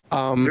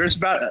 There's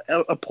about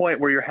a point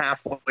where you're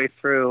halfway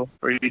through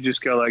where you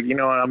just go like, you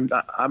know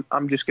what,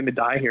 I'm just going to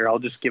die here. I'll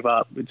just give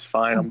up. It's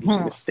fine. I'm just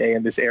going to stay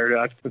in this air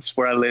duct. That's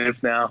where I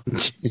live now.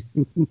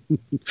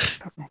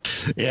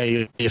 Yeah,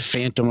 you're a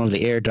phantom of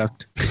the air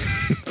duct.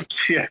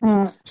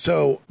 Yeah.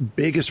 So,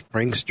 biggest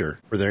prankster.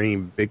 Were there any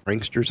big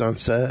pranksters on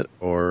set,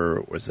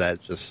 or was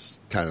that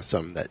just kind of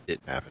something that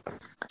didn't happen?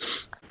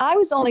 I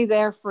was only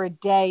there for a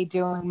day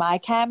doing my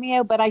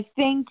cameo, but I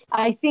think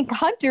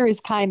Hunter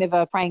is kind of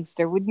a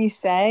prankster, wouldn't you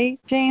say,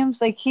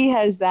 James? Like he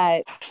has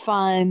that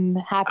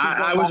fun, happy.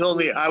 I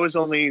was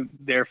only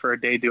there for a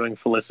day doing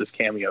Felicia's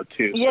cameo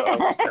too. So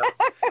yeah.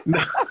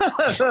 No,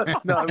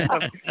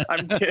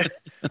 I'm kidding.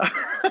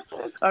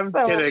 I'm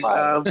So kidding.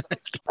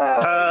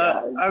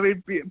 I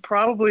mean,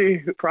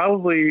 probably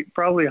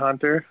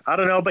Hunter. I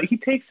don't know, but he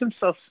takes it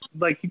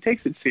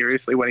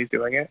seriously when he's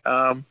doing it.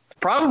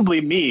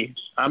 Probably me.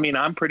 I mean,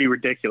 I'm pretty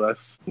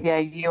ridiculous. Yeah,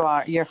 you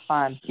are. You're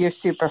fun. You're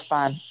super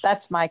fun.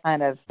 That's my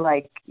kind of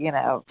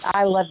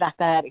I love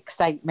that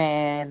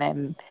excitement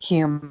and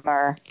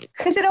humor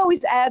because it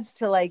always adds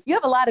to you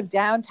have a lot of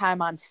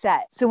downtime on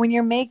set. So when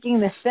you're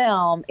making the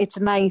film, it's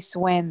nice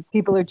when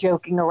people are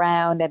joking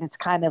around and it's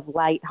kind of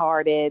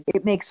lighthearted.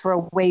 It makes for a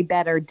way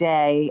better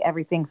day.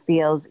 Everything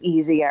feels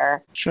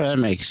easier. Sure, that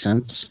makes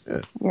sense.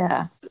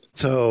 Yeah.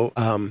 So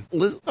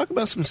let's talk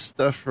about some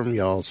stuff from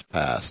y'all's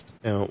past.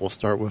 And we'll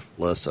start with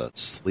Melissa,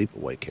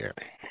 Sleepaway Camp.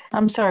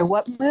 I'm sorry,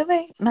 what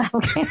movie? No.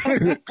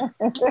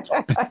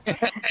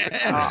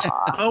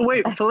 Oh,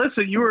 wait,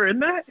 Felissa, you were in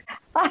that?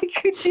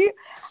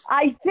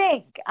 I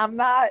think. I'm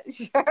not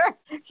sure.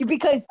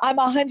 Because I'm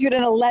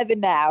 111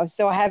 now,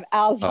 so I have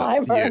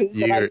Alzheimer's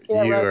and I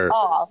can't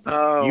recall.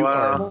 You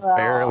are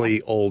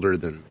barely older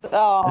than me.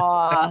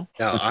 Oh.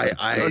 No,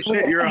 Oh,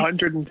 shit, you're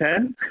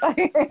 110?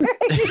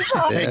 He's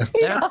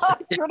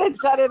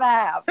 110 and a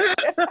half.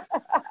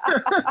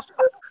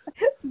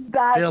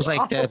 Feels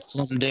like that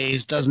some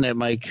days, doesn't it,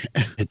 Mike?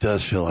 It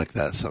does feel like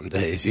that some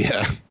days,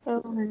 yeah.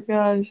 Oh my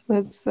gosh,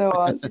 that's so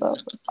awesome.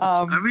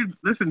 I mean,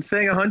 listen,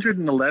 saying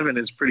 111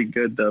 is pretty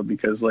good though,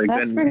 because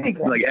that's pretty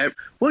good.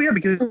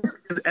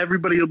 Because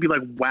everybody will be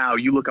like, "Wow,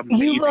 you look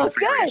amazing for your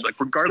age."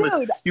 Regardless,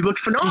 dude, you look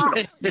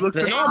phenomenal. You look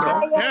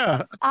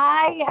phenomenal.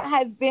 I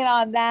have been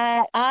on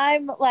that.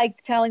 I'm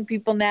telling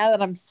people now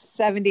that I'm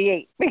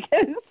 78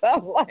 because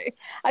I'm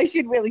I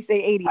should really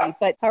say 88,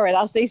 but all right,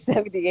 I'll say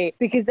 78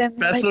 because then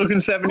best looking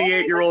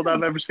 78-year-old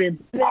I've ever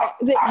seen. That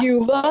you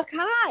look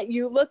hot.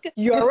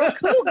 You're a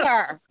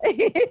cougar.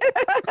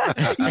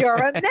 You're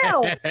a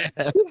no.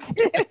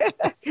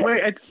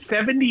 Wait, at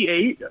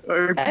 78,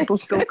 are people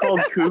still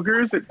called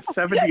cougars at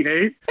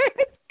 78?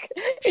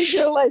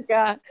 You're like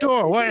a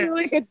you're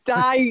like a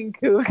dying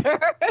cougar,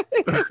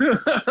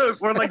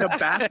 or like a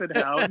basset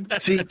hound.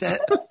 See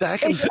that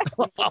can.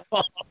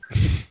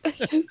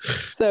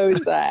 So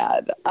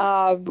sad.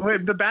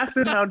 Wait, the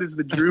basset hound is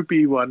the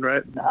droopy one,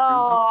 right?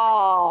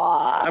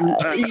 Oh,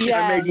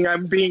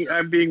 I'm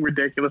being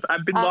ridiculous.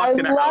 I've been locked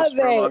in a house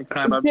for a long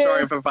time. I'm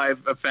sorry if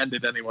I've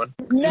offended anyone.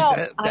 No,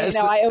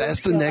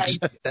 that's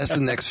the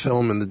next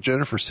film in the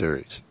Jennifer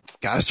series.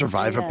 Gotta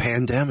survive a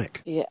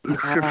pandemic. Yeah.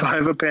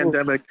 Survive a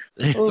pandemic.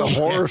 It's a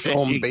horror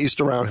film based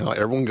around how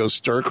everyone goes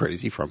stir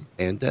crazy from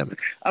pandemic.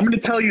 I'm going to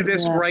tell you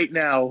this right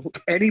now.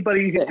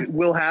 Anybody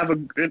will have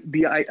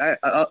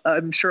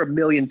I'm sure 1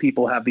 million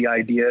people have the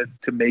idea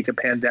to make a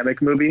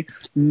pandemic movie.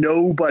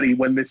 Nobody,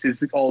 when this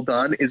is all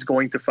done, is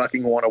going to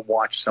fucking want to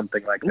watch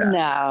something like that.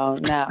 No.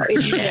 That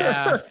is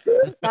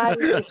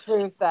the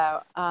truth,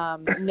 though.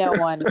 No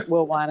one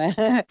will want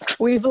to.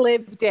 We've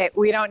lived it.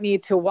 We don't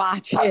need to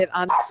watch it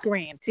on the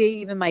screen. See,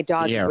 even my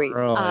dog agrees.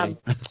 Really.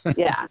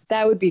 Yeah,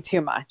 that would be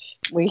too much.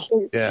 We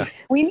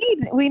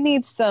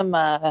need some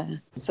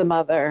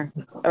other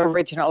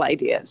original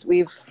ideas.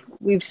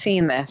 We've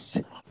seen this.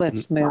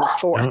 Let's move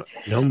forward.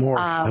 No more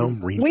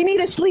film remakes. We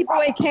need a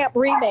Sleepaway Camp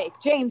remake.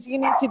 James, you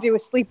need to do a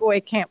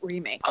Sleepaway Camp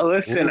remake.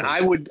 Listen,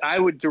 I would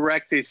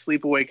direct a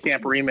Sleepaway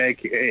Camp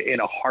remake in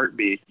a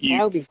heartbeat.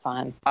 That would be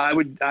fun. I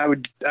would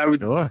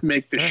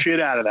make the shit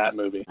out of that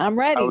movie. I'm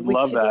ready. I would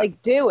love that.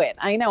 Do it.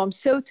 I know. I'm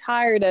so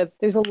tired of.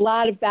 There's a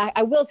lot of back.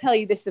 I will tell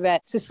you this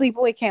about. So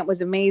Sleepaway Camp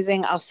was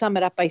amazing. I'll sum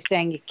it up by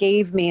saying it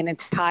gave me an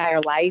entire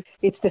life.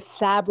 It's the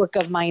fabric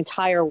of my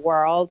entire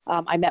world.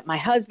 I met my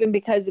husband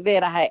because of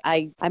it.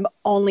 I'm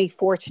only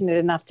fortunate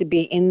enough to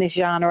be in this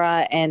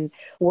genre and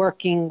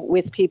working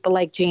with people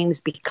like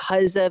James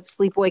because of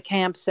Sleepaway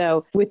Camp.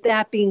 So with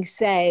that being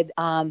said,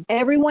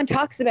 everyone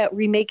talks about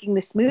remaking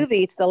this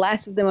movie. It's The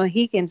Last of the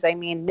Mohicans. I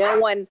mean, no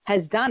one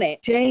has done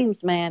it.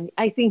 James, man,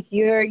 I think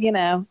you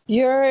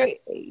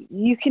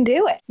can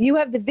do it. You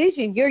have the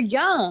vision. You're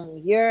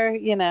young.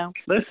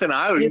 Listen,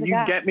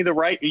 get me the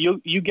right.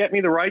 You get me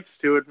the rights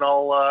to it, and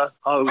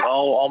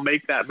I'll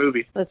make that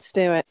movie. Let's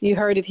do it. You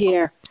heard it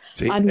here.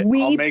 See, on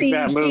We Be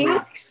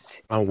Geeks.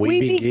 On We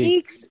Be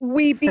Geeks,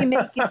 we be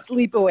making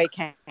Sleepaway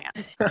Camp.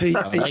 See,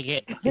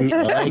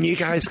 and you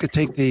guys could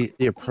take the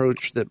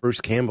approach that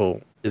Bruce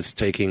Campbell is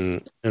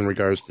taking in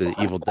regards to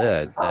Evil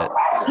Dead. That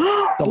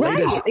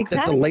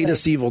the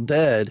latest Evil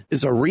Dead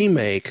is a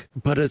remake,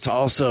 but it's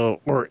also,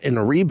 or in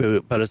a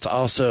reboot, but it's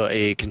also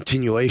a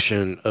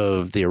continuation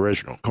of the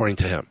original, according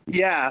to him.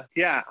 Yeah.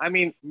 I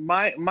mean,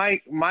 my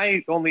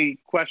only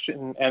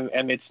question,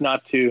 and it's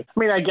not to. I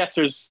mean, I guess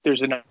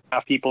there's enough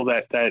people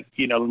that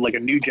like a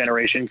new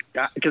generation.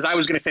 Because I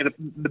was going to say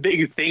the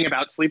big thing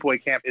about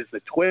Sleepaway Camp is the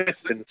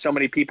twist, and so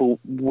many people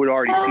would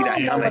already see that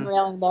coming. No one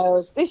really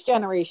knows. This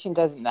generation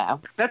doesn't know.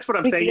 That's what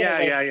I'm saying. Yeah.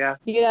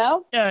 Yeah,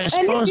 I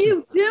suppose. And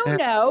you do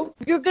know,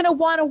 you're going to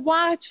want to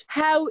watch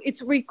how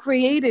it's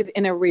recreated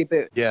in a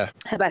reboot. Yeah.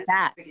 How about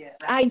that?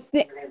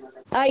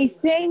 I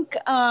think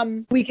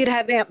we could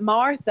have Aunt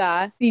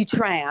Martha be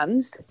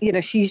trans.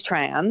 She's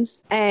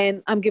trans,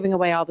 and I'm giving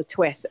away all the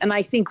twists. And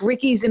I think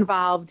Ricky's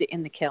involved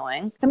in the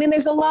killing. I mean,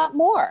 there's a lot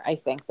more, I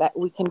think, that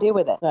we can do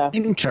with it. So,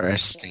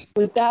 Interesting.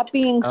 with that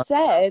being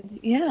said,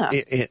 yeah.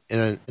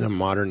 In a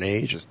modern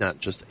age, it's not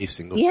just a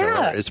single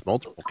killer; it's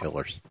multiple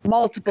killers.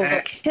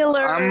 Multiple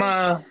killers.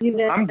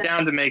 I'm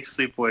down to make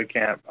Sleepaway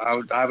Camp.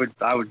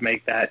 I would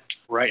make that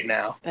right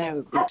now. That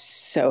would be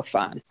so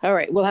fun. All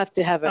right, we'll have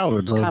to have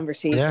a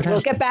conversation.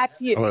 Yeah. We'll get back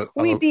to you.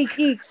 We Be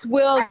Geeks.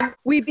 We'll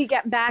be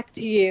getting back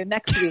to you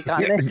next week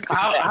on this.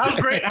 How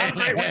great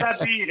would that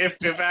be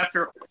if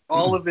after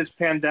all of this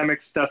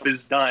pandemic stuff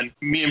is done,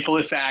 me and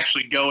Felissa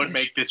actually go and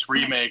make this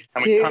remake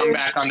and we come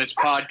back on this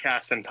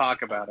podcast and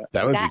talk about it?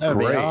 That would be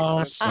great.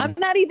 Awesome. I'm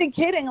not even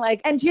kidding.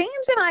 And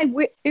James and I,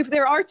 if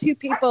there are two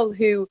people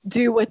who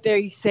do what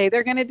they say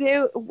they're going to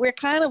do, we're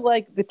kind of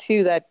like the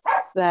two that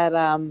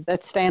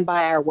stand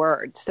by our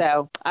word.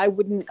 So I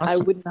wouldn't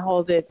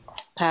hold it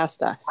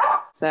past us.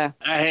 So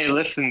hey,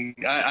 listen,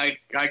 I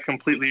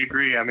completely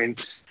agree. I mean,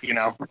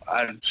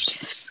 I'm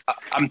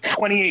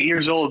 28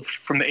 years old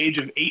from the age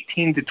of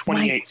 18 to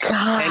 28.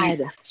 My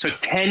God. So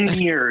 10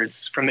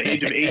 years from the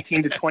age of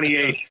 18 to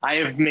 28, I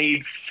have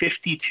made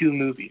 52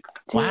 movies.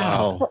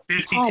 Wow.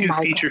 52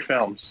 feature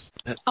films.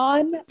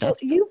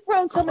 You've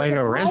grown so much. Quite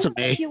a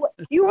resume.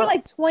 You were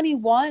like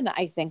 21,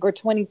 I think, or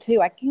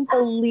 22. I can't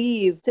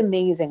believe it's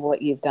amazing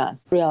what you've done.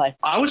 Really.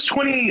 I was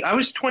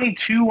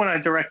 22 when I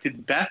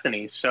directed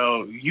Bethany.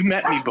 So you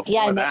met me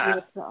before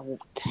that.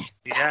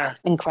 Yeah.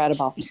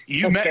 Incredible.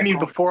 You met me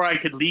before I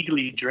could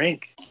legally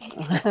drink.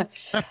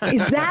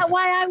 Is that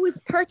why I was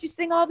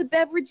purchasing all the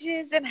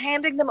beverages and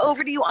handing them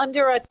over to you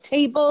under a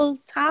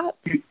tabletop?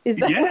 Is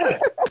that? Yeah.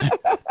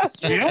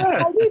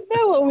 Yeah. I didn't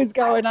know what was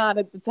going on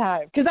at the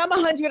time because I'm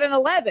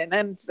 111,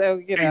 and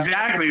so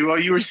Exactly. Well,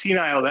 you were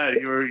senile then.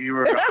 You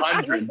were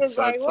 100.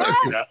 So like,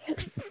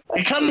 it's like,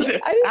 it comes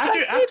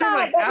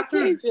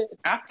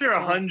after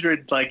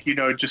 100. Like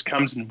it just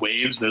comes in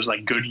waves. There's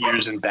like good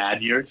years and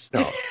bad years.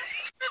 No.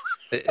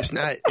 It's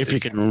not. If you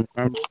can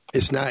remember.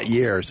 It's not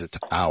years. It's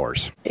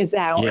hours. It's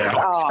hours. Yeah.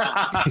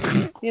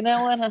 Oh. You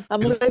know what? I'm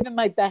living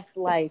my best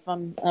life.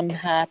 I'm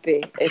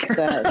happy. It's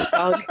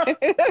all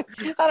good.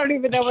 I don't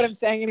even know what I'm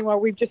saying anymore.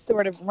 We've just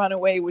sort of run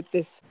away with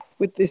this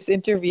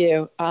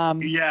interview.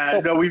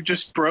 We've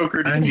just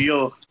brokered a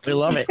deal. We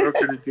love it.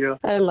 Brokered a deal.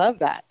 I love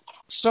that.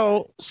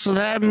 So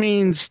that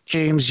means,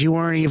 James, you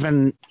weren't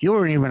even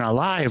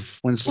alive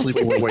when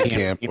Sleepaway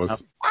Camp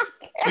was.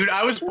 Dude,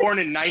 I was born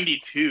in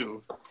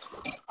 92.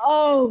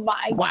 Oh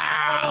my!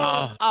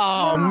 Wow!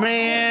 Oh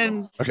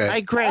man! Okay. I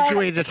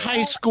graduated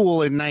high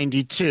school in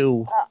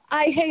 '92.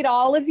 I hate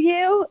all of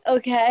you.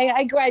 Okay,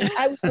 I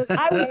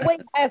was way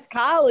past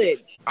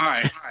college. All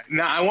right.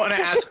 Now I want to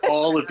ask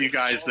all of you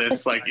guys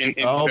this, like in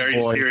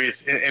very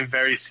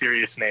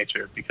serious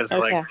nature, because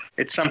like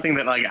it's something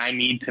that like I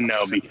need to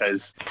know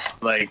because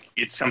like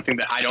it's something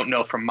that I don't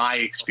know from my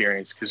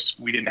experience because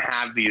we didn't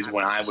have these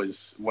when I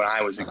was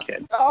a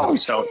kid. Oh,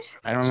 so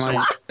I don't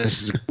like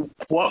this.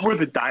 What were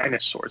the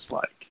dinosaurs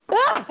like?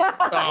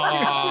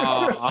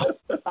 Oh.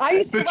 I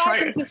used to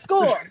ride them to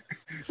school.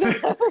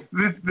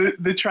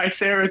 The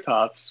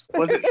Triceratops,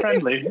 was it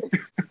friendly?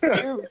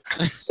 They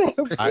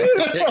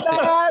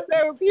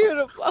were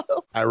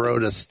beautiful. I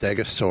rode a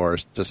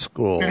Stegosaurus to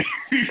school,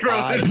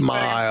 5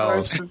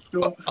 miles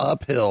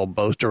uphill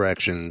both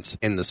directions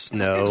in the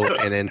snow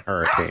and in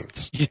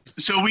hurricanes.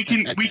 So we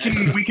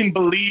can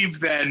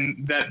believe then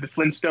that the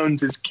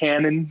Flintstones is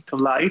canon to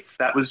life.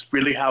 That was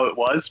really how it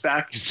was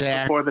back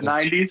before the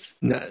 90s.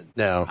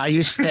 No. I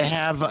used to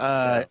have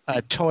a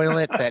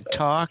toilet that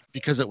talked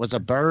because it was a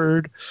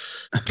bird.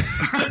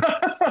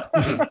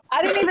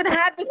 I didn't even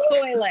have the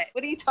toilet.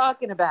 What are you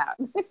talking about?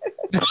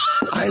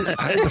 I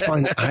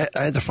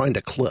had to find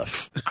a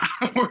cliff.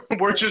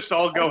 We're just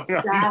all going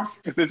on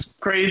this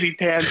crazy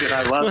tangent.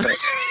 I love it.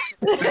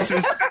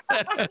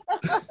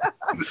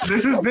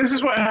 This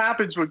is what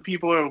happens when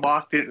people are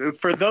locked in.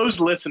 For those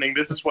listening,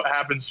 this is what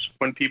happens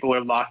when people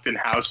are locked in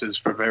houses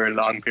for very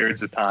long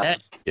periods of time.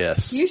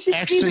 Yes. You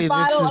should see the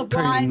bottle of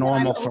pretty wine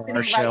normal that I'm for opening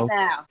our show.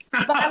 Right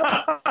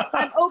now.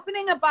 I'm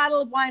opening a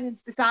bottle of wine.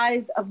 It's the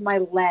size of my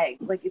leg.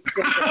 Like it's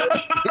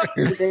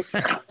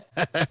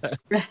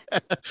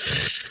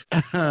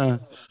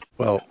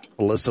Well,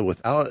 Alyssa,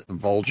 without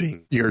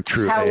divulging your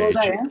true How old age,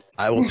 I am?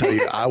 I will tell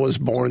you, I was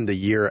born the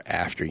year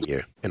after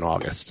you in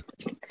August.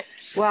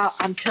 Well,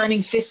 I'm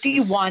turning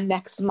 51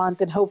 next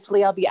month, and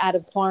hopefully I'll be out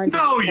of quarantine.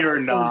 No, you're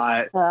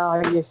not.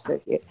 Oh, you're so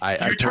cute.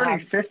 You're turning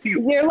 50.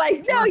 You're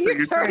like, no,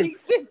 you're turning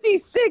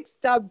 56,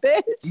 dumb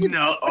bitch.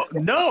 No,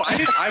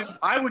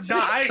 I would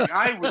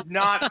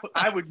not.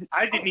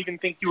 I didn't even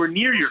think you were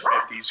near your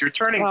 50s. You're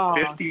turning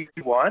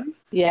 51.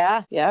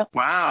 Yeah.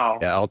 Wow.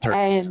 Yeah, I'll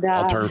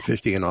turn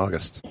 50 in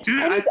August.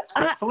 Dude, I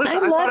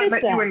thought I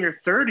met you in your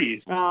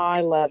 30s. Oh,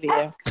 I love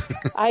you.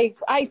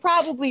 I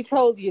probably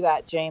told you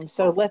that, James.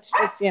 So let's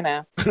just,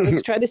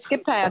 let's try to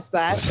skip past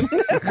that.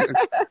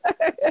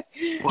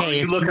 Well, Hey,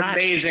 you it's look not-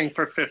 amazing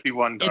for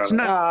 51, darling. It's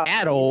not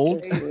that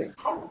old.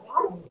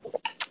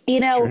 You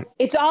know,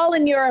 it's all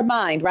in your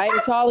mind, right?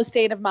 It's all a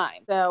state of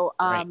mind. So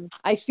Right.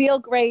 I feel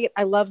great.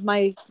 I love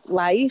my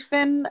life,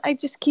 and I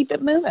just keep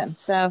it moving.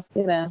 So,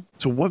 you know.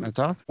 So That's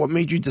all. what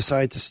made you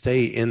decide to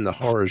stay in the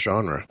horror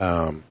genre?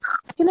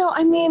 You know,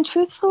 I mean,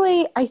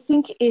 truthfully, I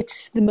think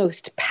it's the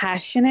most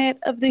passionate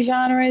of the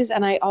genres.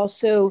 And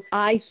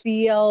I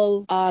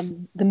feel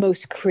the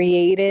most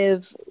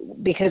creative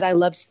because I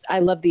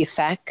love the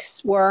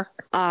effects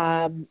work.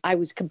 I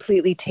was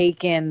completely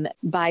taken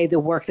by the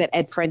work that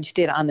Ed French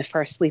did on the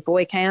first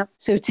Sleepaway Camp.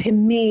 So to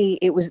me,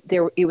 it was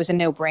a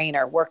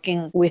no-brainer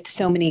working with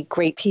so many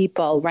great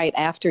people right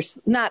after,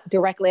 not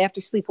directly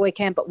after Sleepaway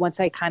Camp, but once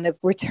I kind of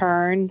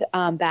returned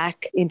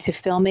back into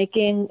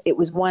filmmaking, it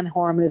was one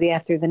horror movie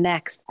after the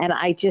next. And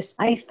I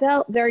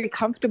felt very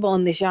comfortable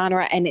in the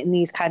genre and in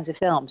these kinds of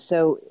films.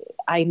 So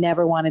I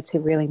never wanted to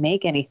really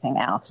make anything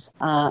else.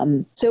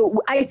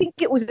 So I think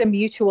it was a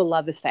mutual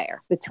love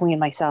affair between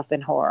myself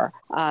and horror.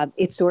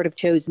 It sort of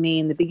chose me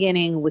in the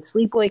beginning with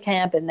Sleepaway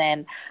Camp, and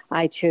then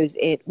I chose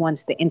it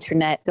once the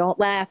internet, don't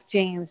laugh,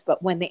 James,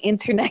 but when the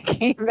internet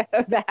came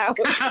about.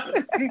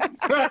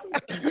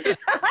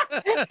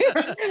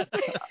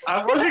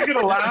 I wasn't going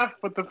to laugh,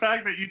 but the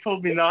fact that you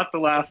told me not to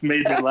laugh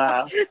made me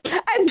laugh.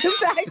 And the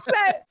fact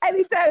that I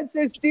think that's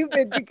so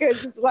stupid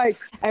because it's like,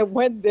 and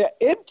when the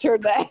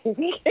internet came.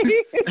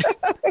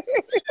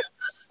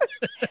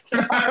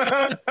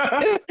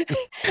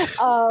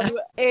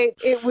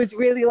 It was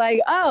really like,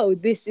 oh,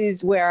 this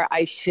is where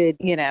I should,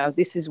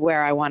 this is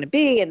where I want to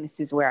be, and this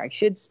is where I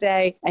should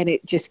stay. And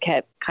it just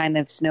kept kind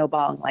of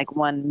snowballing like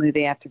one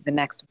movie after the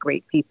next with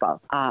great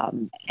people.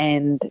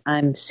 And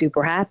I'm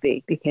super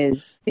happy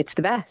because it's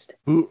the best.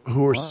 Who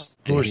are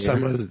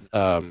some of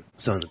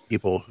the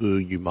people who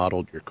you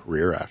modeled your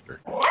career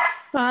after?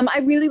 I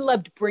really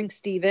loved Brink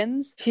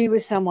Stevens. She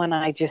was someone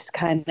I just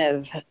kind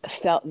of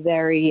felt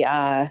very,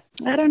 I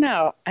don't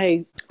know.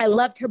 I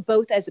loved her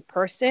both as a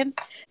person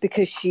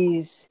because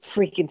she's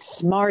freaking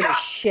smart as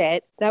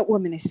shit. That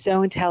woman is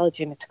so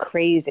intelligent. It's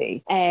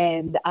crazy.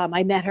 And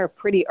I met her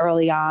pretty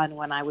early on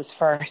when I was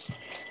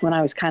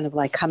kind of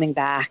like coming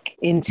back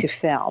into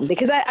film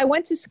because I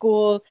went to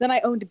school, then I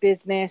owned a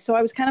business. So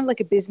I was kind of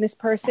like a business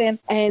person.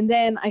 And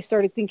then I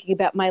started thinking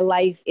about my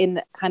life in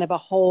kind of a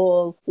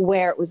whole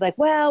where it was like,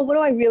 well, what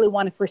do I really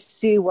want to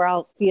pursue where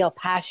I'll feel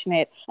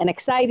passionate and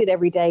excited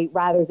every day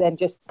rather than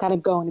just kind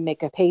of going to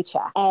make a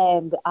paycheck.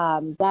 And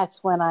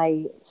that's when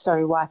I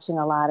started watching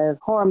a lot of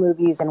horror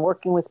movies and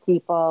working with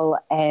people.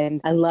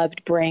 And I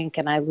loved Brink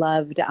and I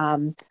loved,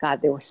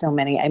 God, there were so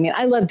many. I mean,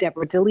 I loved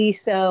Deborah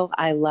DeLiso.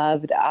 I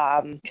loved,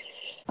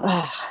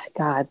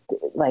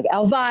 like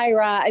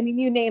Elvira. I mean,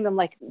 you name them,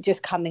 like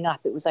just coming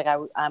up. It was like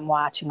I'm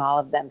watching all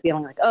of them,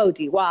 feeling like, oh,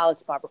 Dee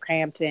Wallace, Barbara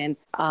Crampton.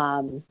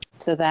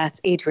 So that's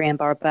Adrienne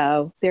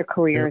Barbeau. Their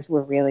careers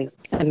were really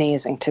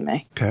amazing to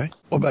me. Okay.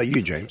 What about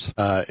you, James?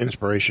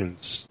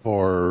 Inspirations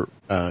for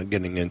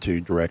getting into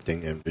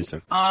directing and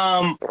producing?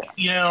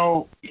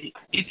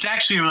 It's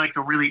actually like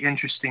a really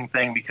interesting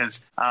thing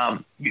because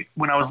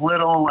when I was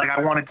little, like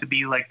I wanted to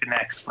be like the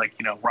next, like,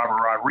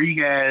 Robert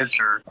Rodriguez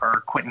or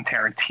Quentin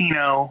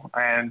Tarantino.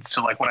 And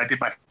so like when I did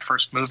my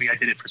first movie, I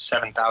did it for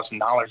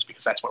 $7,000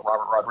 because that's what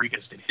Robert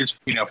Rodriguez did his,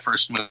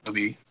 first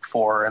movie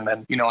for. And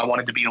then, I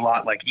wanted to be a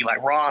lot like Eli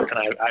Roth.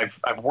 And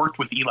I've worked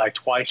with Eli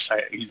twice.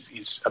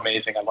 He's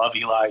amazing. I love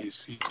Eli.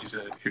 He's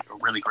a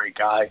really great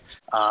guy.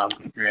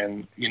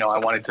 And,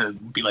 I wanted to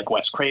be like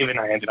Wes Craven.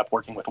 I ended up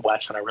working with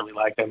Wes and I really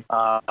liked him.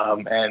 I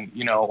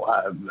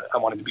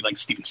wanted to be like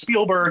Steven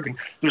Spielberg. And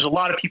there's a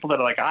lot of people that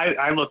are like,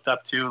 I looked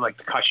up to,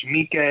 like Takashi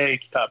Miike,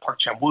 Park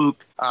Chan-wook.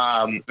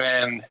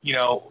 And,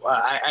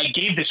 I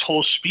gave this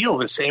whole spiel,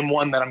 the same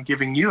one that I'm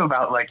giving you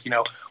about like,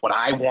 what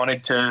I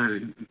wanted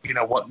to,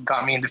 what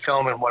got me into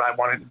film and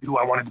who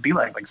I wanted to be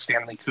like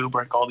Stanley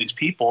Kubrick, all these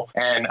people.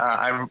 And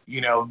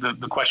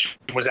the question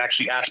was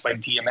actually asked by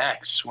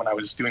DMX when I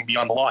was doing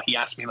Beyond the Law. He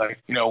asked me like,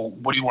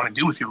 what do you want to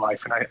do with your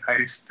life? And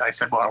I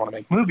said, well, I want to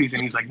make movies.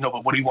 And he's like, no,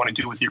 but what do you want to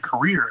do with your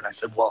career? And I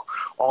said, well,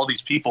 all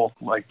these people,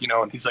 like,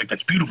 and he's like,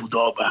 that's beautiful,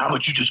 dog, but how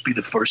about you just be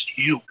the first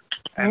you?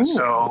 And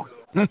so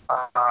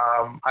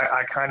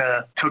I kind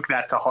of took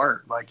that to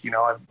heart. Like,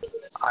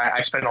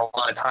 I spent a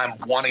lot of time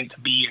wanting to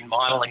be in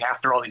modeling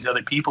after all these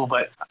other people,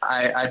 but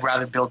I'd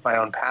rather build my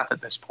own path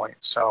at this point.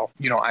 So,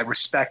 I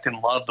respect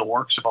and love the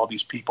works of all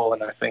these people.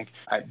 And I think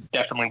I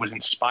definitely was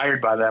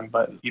inspired by them,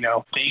 but,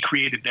 they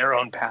created their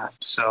own path.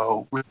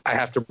 So I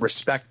have to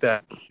respect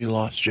that. You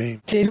lost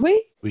James. Did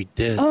we? We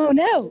did. Oh,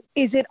 no.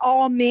 Is it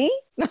all me?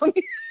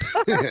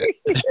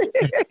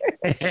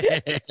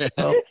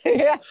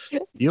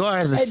 You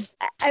are the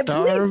and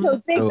please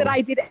don't think that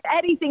I did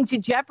anything to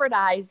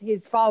jeopardize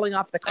his falling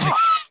off the car.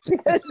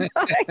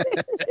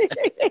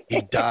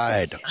 He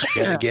died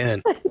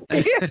again.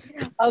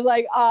 I'm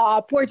like,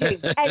 poor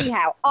James.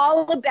 Anyhow,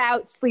 all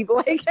about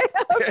Sleepaway Camp.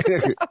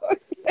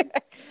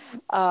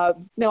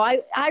 No,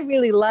 I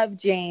really love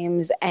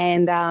James,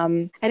 and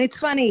it's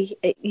funny,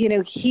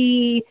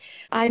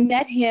 I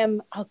met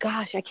him. Oh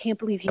gosh, I can't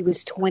believe he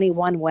was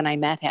 21 when I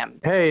met him.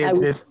 Hey,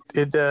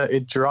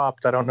 it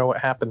dropped. I don't know what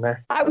happened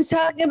there. I was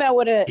talking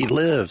about he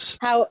lives.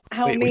 How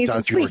amazing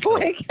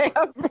Sleepaway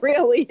Camp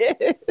really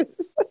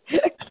is.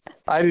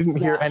 I didn't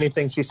hear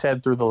anything she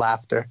said through the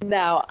laughter.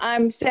 No,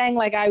 I'm saying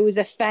like I was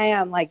a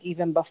fan like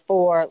even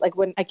before, like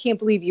when I can't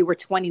believe you were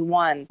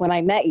 21 when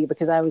I met you,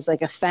 because I was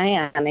like a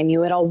fan and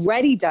you had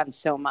already done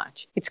so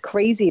much. It's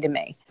crazy to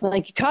me.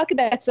 Like, you talk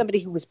about somebody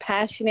who was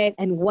passionate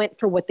and went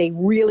for what they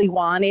really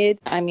wanted.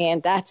 I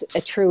mean, that's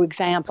a true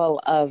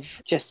example of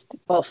just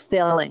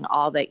fulfilling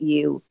all that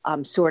you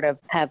sort of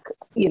have,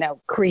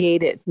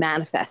 created,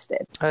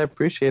 manifested. I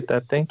appreciate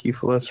that. Thank you,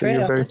 Felissa.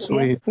 You're very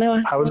sweet. Yeah.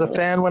 No, I was a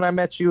fan when I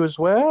met you as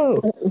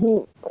well.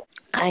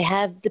 I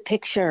have the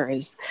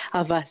pictures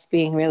of us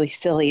being really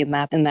silly in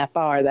that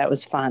bar. That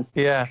was fun.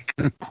 Yeah.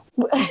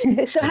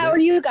 So how are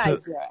you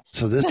guys doing?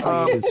 So this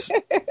week is...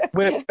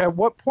 At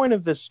what point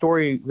of the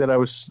story that I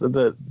was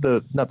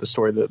not the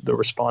story, the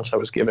response I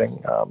was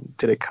giving,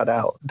 did it cut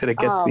out? Did it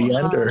get to the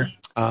end or?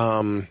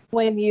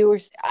 When you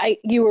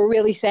were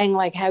really saying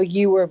like how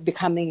you were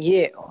becoming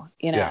you,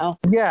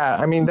 Yeah,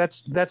 I mean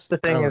that's the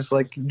thing is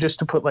like, just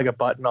to put like a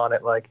button on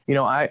it, like,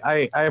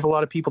 I have a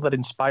lot of people that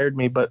inspired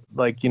me, but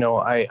like,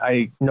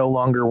 I no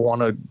longer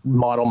want to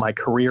model my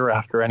career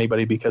after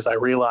anybody, because I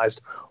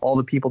realized all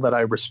the people that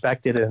I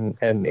respected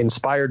and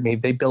inspired me,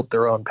 they built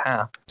their own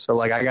path. So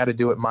like, I got to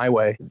do it my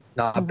way,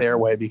 not their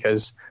way,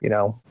 because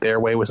their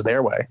way was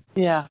their way.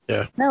 Yeah.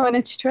 No, and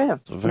it's true.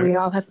 We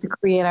all have to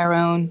create our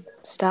own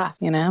stuff,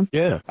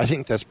 Yeah, I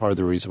think that's part of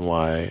the reason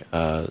why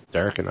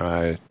Derek and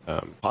I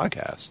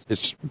podcast.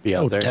 It's be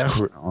out there,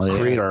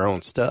 create our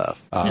own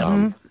stuff.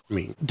 I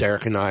mean,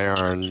 Derek and I are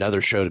on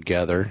another show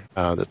together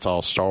that's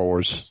all Star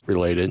Wars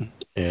related,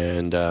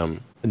 and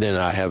then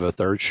I have a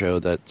third show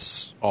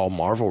that's all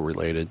Marvel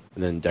related,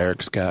 and then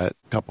Derek's got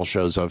a couple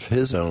shows of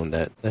his own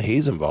that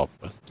he's involved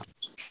with.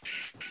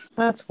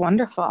 That's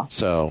wonderful.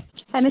 So,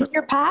 and it's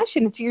your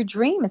passion, it's your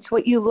dream, it's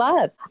what you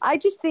love. I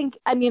just think,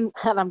 and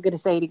I'm going to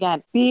say it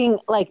again, being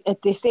like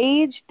at this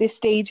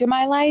stage of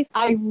my life,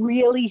 I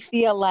really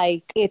feel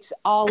like it's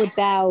all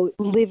about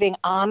living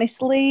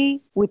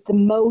honestly with the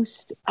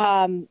most,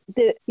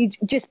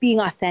 just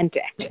being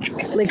authentic,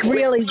 like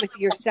really with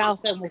yourself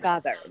and with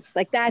others.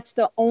 Like that's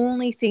the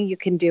only thing you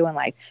can do in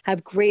life.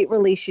 Have great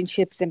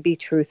relationships and be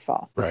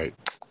truthful. Right.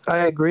 I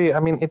agree. I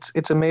mean,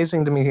 it's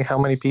amazing to me how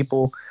many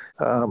people,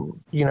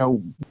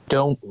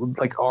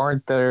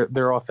 aren't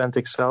their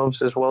authentic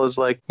selves, as well as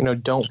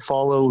don't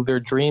follow their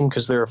dream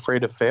because they're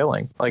afraid of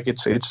failing. Like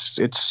it's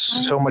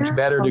so much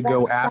better to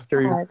go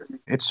after.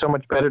 It's so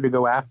much better to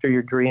go after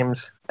your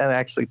dreams and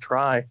actually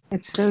try.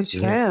 It's so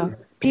true.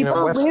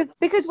 People live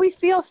because we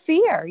feel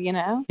fear,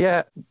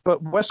 Yeah,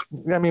 but Wes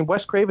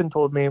Craven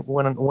told me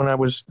when I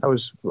was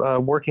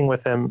working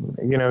with him,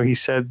 he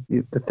said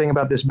the thing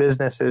about this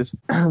business is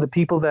the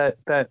people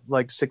that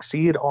like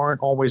succeed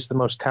aren't always the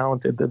most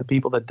talented. They're the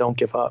people that don't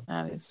give up.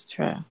 That is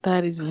true.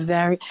 That is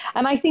and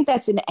I think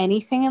that's in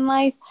anything in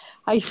life.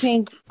 I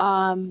think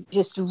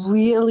just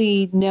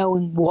really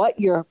knowing what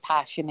your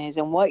passion is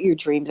and what your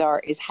dreams are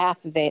is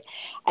half of it,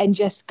 and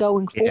just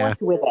going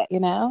forth with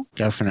it,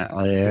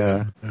 Definitely,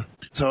 yeah.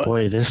 So,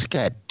 boy, this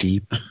got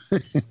deep.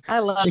 I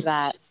love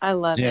that. I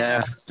love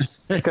that.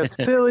 It got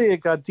silly.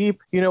 It got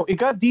deep. It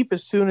got deep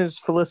as soon as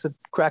Felissa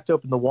cracked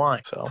open the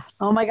wine. So.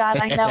 Oh my God,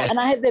 I know. And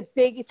I had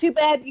too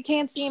bad you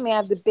can't see me. I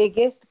have the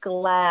biggest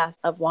glass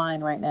of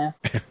wine right now.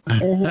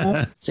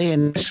 See,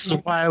 and this is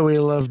why we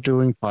love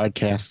doing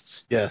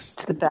podcasts. Yes.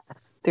 It's the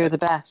best. They're the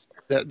best.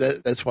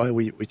 That's why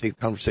we take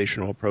the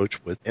conversational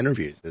approach with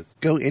interviews. Is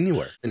go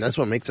anywhere, and that's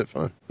what makes it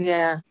fun.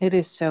 Yeah, it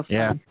is so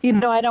fun.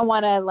 Yeah. I don't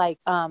want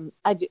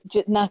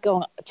to not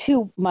go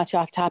too much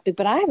off topic,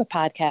 but I have a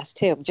podcast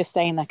too. I'm just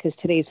saying that because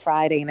today's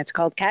Friday and it's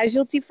called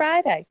Casualty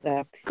Friday.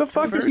 The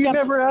fuck have you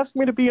never asked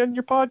me to be on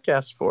your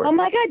podcast for? Oh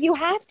my God, you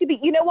have to be.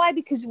 You know why?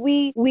 Because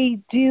we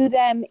do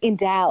them in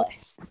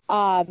Dallas.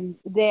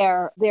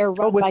 They're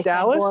run by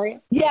Dallas.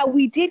 Fangoria. Yeah,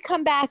 we did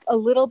come back a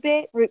little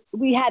bit.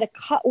 We had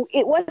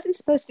it wasn't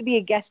supposed to be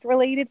a guest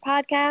related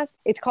podcast.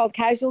 It's called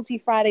Casualty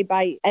Friday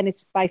and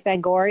it's by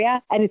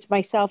Fangoria, and it's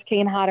myself,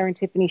 Kane Hodder, and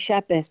Tiffany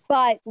Shepis.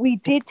 But we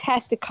did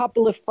test a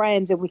couple of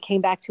friends and we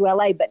came back to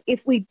LA. But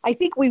I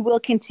think we will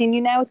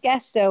continue now with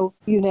guests, so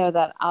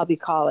that I'll be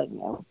calling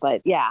you.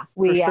 But yeah,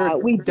 we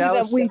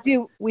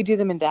do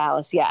them in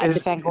Dallas. Yeah, at the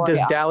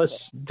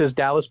Fangoria. Does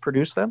Dallas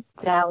produce them?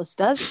 Dallas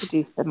does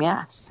produce them.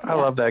 Yes. I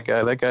love that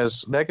guy.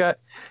 That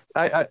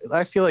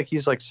I feel like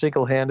he's like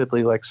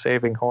single-handedly like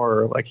saving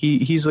horror. Like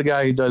he's the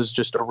guy who does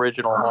just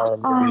original horror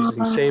movies.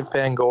 He saved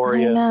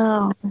Fangoria. I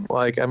know.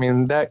 Like, I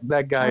mean,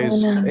 that guy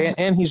is,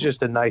 and he's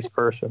just a nice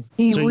person.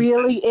 He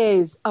really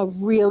is a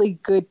really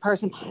good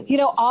person. You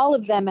know, all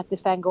of them at the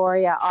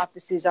Fangoria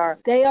offices are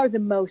the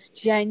most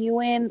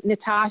genuine.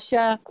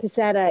 Natasha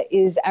Pacetta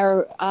is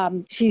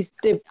she's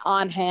the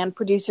on-hand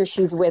producer.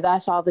 She's with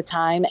us all the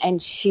time,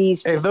 and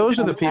she's. Hey, those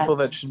are the people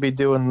that should be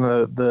doing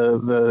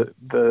the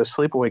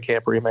Sleepaway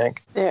Camp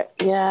remake.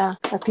 Yeah,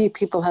 a few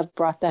people have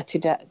brought that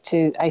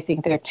to I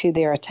think they're to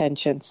their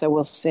attention. So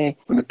we'll see.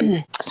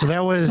 So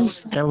that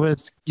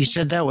was. You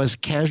said that was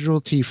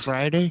Casualty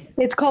Friday?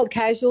 It's called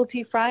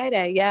Casualty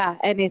Friday, yeah.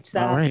 And it's,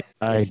 all right.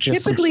 it's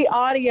typically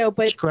audio,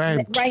 but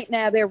right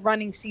now they're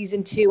running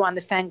season 2 on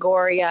the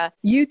Fangoria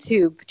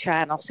YouTube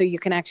channel, so you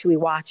can actually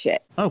watch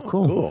it. Oh,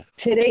 cool.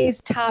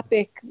 Today's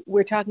topic,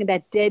 we're talking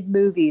about dead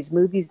movies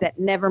that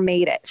never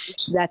made it,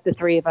 that the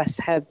three of us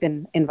have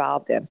been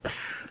involved in.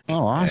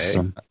 Oh,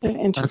 awesome.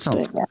 Interesting. That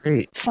sounds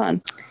great. It's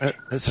fun. That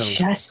sounds,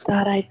 just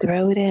thought I'd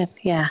throw it in.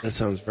 Yeah. That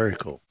sounds very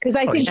cool. Because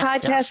I think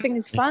podcasting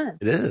is fun.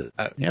 It is.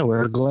 Yeah,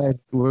 we're glad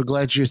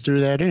you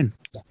threw that in.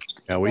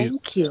 Yeah,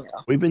 Thank you.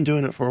 We've been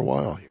doing it for a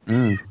while.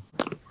 Do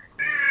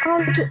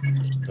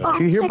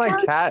you hear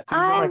my cat?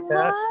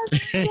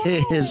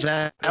 Is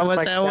that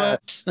what that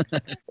was?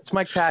 It's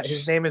my cat.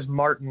 His name is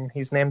Martin.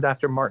 He's named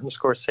after Martin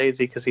Scorsese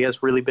because he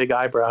has really big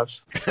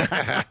eyebrows.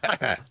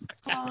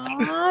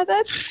 Aw,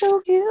 that's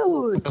so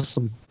cute.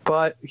 Awesome.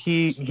 But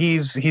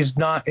he's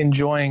not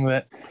enjoying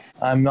that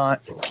I'm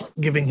not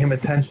giving him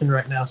attention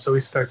right now, so he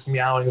starts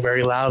meowing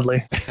very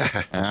loudly.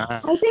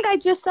 I think I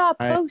just saw a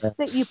post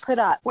that you put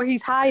up where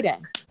he's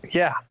hiding.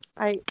 Yeah.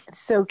 It's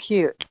so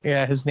cute.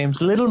 Yeah, his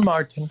name's Little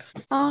Martin.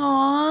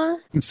 Aww.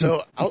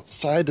 So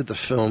outside of the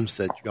films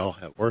that y'all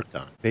have worked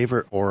on,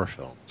 favorite horror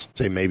films?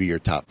 Say maybe your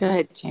top. Go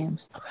ahead,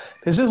 James.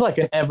 This is like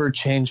an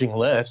ever-changing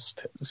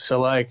list. So,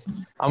 like,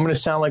 I'm going to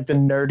sound like the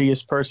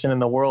nerdiest person in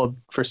the world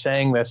for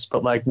saying this,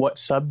 but, like, what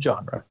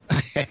subgenre?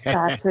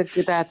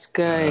 That's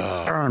good.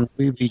 On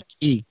Weeby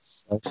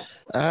Geeks.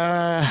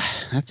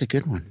 That's a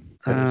good one.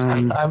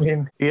 I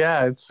mean,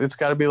 yeah, it's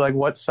got to be like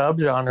what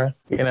subgenre,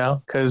 you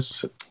know?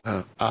 Because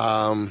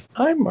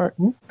hi,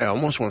 Martin. I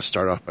almost want to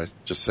start off by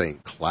just saying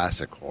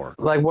classic horror.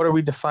 Like, what are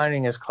we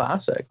defining as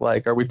classic?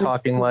 Like, are we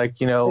talking like,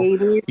 you know,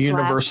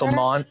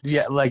 Universal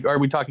Yeah, like, are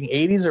we talking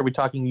 80s? Are we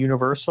talking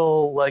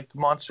Universal like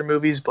monster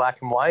movies,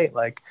 black and white?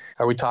 Like,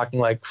 are we talking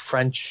like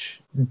French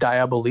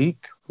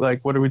Diabolique?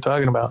 Like, what are we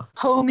talking about?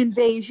 Home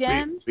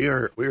invasion. We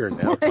are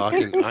now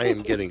talking. I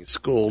am getting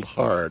schooled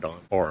hard on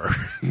horror.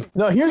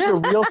 No, here's the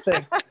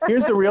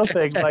real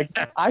thing. Like,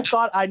 I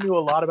thought I knew a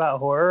lot about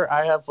horror.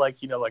 I have like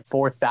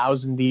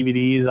 4,000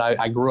 DVDs.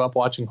 I grew up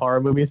watching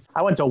horror movies.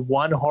 I went to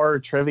one horror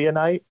trivia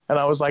night, and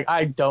I was like,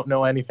 I don't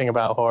know anything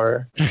about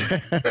horror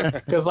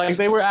because like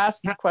they were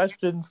asking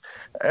questions,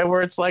 and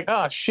where it's like,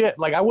 oh shit,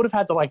 like I would have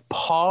had to like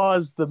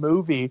pause the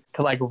movie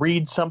to like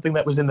read something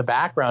that was in the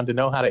background to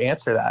know how to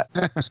answer that.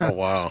 Oh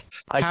wow.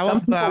 Like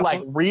people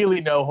like really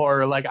know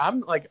horror. Like I'm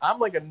like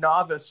a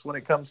novice when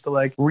it comes to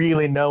like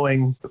really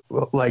knowing,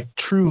 like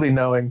truly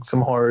knowing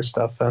some horror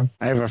stuff. Then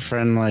I have a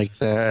friend like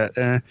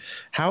that.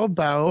 How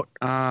about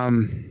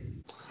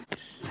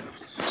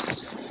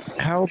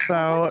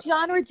what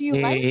genre do you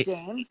like,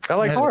 James? I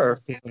like horror.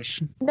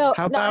 No,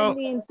 I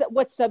mean,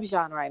 what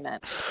subgenre I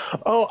meant.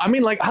 Oh, I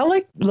mean, like, I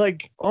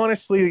like,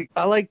 honestly,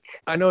 I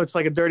know it's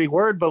like a dirty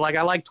word, but like,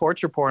 I like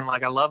torture porn.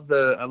 Like, I love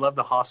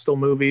the Hostel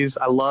movies.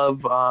 I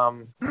love,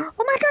 oh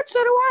my God,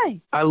 so do I.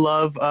 I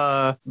love,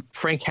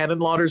 Frank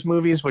Henenlotter's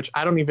movies, which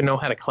I don't even know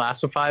how to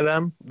classify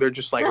them. They're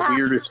just like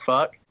weird as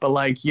fuck. But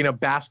like,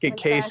 Basket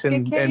Case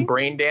and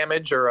Brain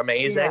Damage are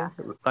amazing.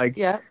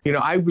 Yeah. Like,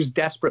 I was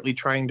desperately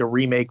trying to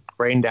remake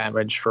Brain Damage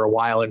for a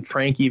while, and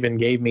Frank even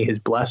gave me his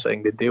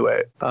blessing to do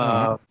it.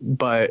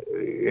 But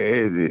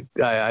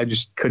I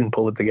just couldn't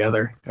pull it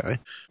together. Okay.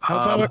 How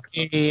about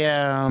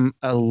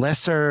a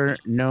lesser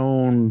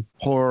known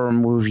horror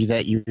movie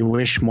that you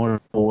wish more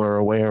people were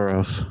aware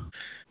of?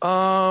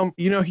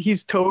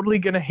 He's totally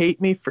gonna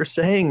hate me for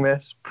saying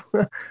this,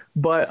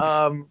 but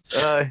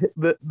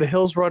the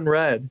Hills Run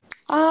Red.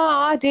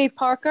 Dave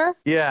Parker.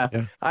 Yeah.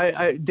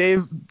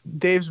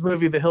 Dave's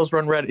movie, The Hills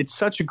Run Red. It's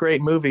such a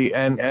great movie,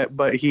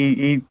 but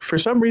he for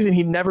some reason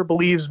he never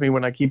believes me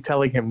when I keep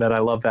telling him that I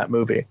love that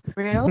movie.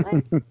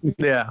 Really?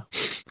 Yeah.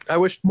 I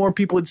wish more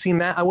people had seen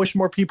that. I wish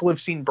more people have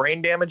seen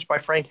Brain Damage by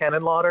Frank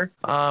Henenlotter.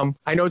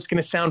 I know it's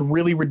going to sound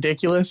really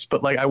ridiculous,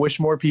 but like I wish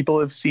more people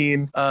have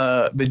seen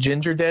The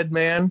Ginger Dead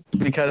Man,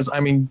 because I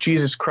mean,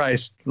 Jesus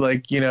Christ,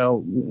 like,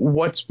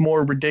 what's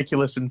more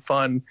ridiculous and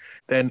fun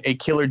than a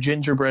killer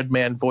gingerbread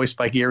man voiced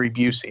by Gary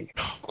Busey?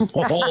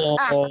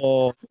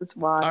 That's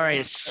wild. All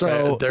right,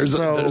 so there's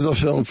a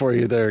film for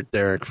you there,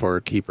 Derek, for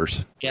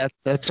Keepers. Yeah,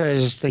 that's what I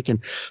was just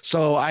thinking.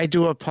 So I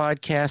do a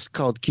podcast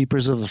called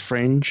Keepers of the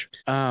Fringe,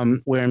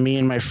 where me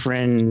and my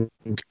friend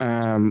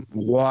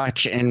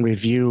watch and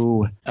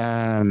review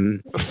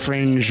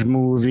fringe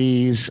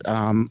movies.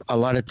 A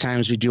lot of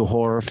times we do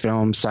horror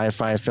films,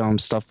 sci-fi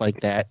films, stuff like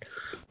that.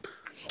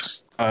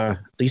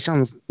 These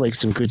sound like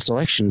some good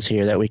selections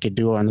here that we could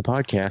do on the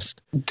podcast.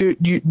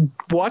 Dude, you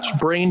watch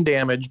Brain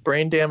Damage.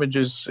 Brain Damage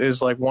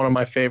is like one of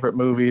my favorite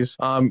movies.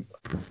 The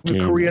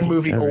Korean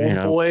movie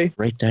Old Boy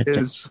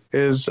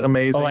is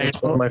amazing.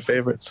 It's one of my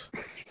favorites.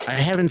 I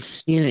haven't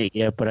seen it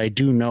yet, but I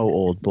do know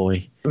Old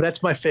Boy.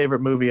 That's my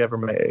favorite movie ever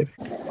made.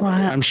 Wow.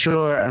 I'm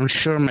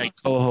sure my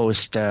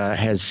co-host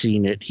has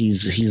seen it.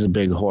 He's a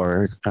big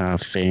horror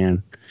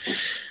fan.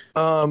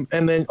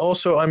 And then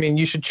also, I mean,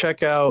 you should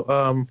check out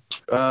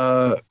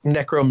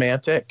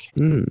Necromantic.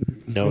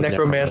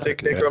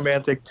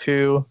 Necromantic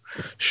 2,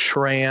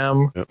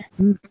 Shram. Yep.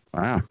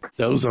 Wow.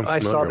 Those I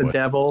Saw the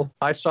Devil.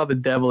 I Saw the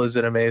Devil is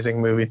an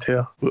amazing movie,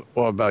 too.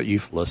 What about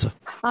you, Felissa?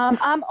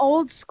 I'm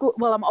old school.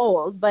 Well, I'm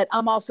old, but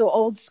I'm also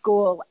old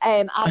school.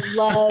 And I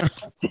love,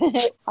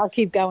 I'll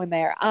keep going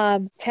there.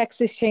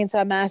 Texas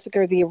Chainsaw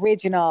Massacre, the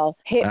original,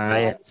 hit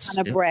on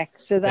a brick.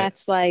 So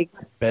that's like...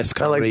 Best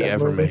comedy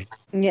ever made.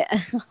 Yeah.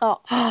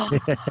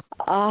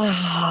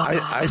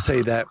 I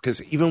say that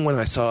because even when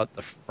I saw it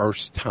the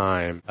first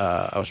time,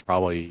 I was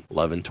probably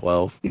 11,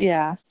 12.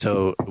 Yeah.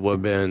 So it would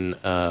have been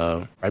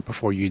right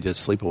before you did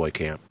Sleepaway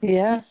Camp.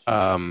 Yeah.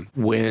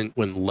 When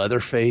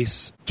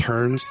Leatherface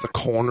turns the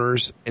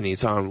corners and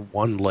he's on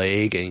one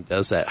leg and he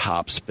does that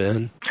hop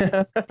spin,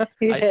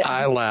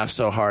 I laughed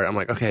so hard. I'm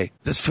like, okay,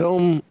 this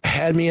film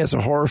had me as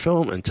a horror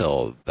film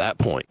until that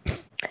point.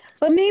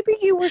 But maybe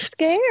you were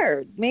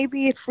scared.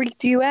 Maybe it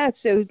freaked you out,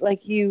 so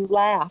like you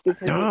laughed.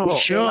 No,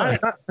 sure.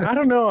 I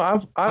don't know.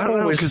 I've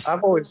always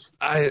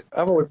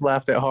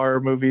laughed at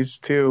horror movies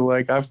too.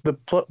 Like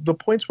the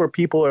points where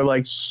people are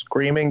like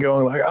screaming,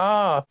 going like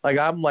like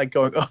I'm like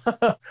going.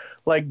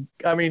 Like,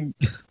 I mean,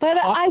 but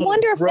I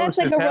wonder if that's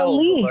like a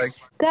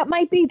release. That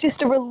might be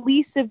just a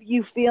release of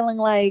you feeling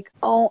like,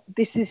 oh,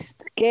 this is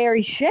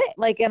scary shit.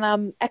 Like, and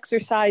I'm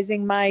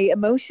exercising my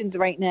emotions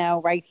right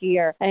now, right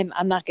here, and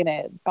I'm not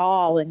gonna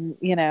bawl. And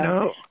I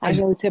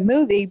know it's a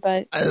movie,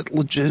 but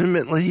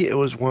legitimately, it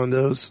was one of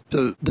those.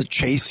 The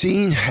chase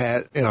scene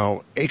had,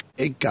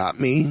 it got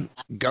me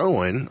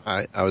going.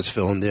 I was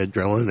feeling the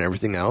adrenaline and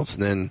everything else,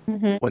 and then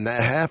when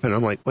that happened,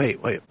 I'm like,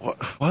 wait,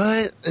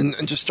 what?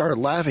 And just started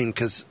laughing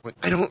because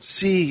I don't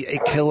see a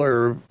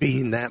killer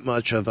being that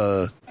much of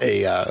a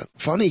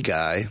funny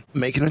guy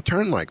making a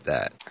turn like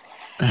that.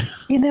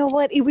 You know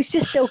what? It was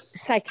just so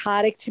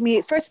psychotic to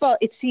me. First of all,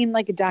 it seemed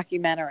like a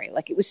documentary.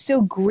 Like, it was so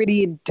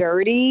gritty and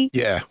dirty.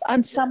 Yeah.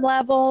 On some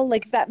level,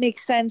 like, if that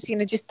makes sense,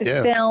 just the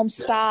film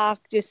stock,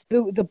 just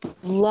the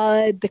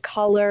blood, the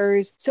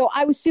colors. So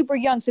I was super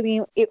young. So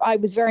I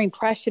was very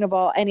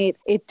impressionable, and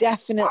it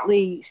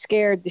definitely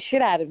scared the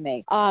shit out of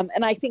me.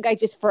 And I think I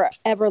just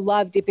forever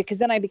loved it because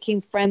then I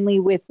became friendly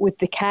with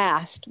the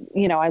cast.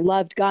 I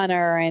loved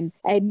Gunnar and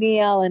Ed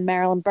Neal and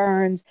Marilyn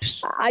Burns.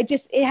 It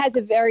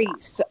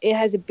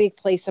has a big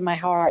place in my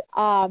heart.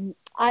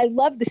 I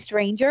love The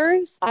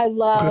Strangers. I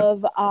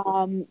love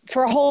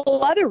for a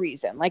whole other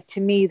reason. Like, to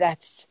me,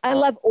 I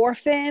love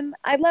Orphan.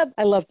 I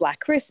love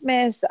Black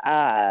Christmas,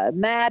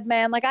 Mad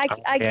Men. Like,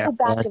 I go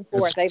back and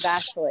forth. I've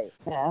actually,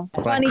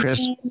 Black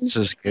Christmas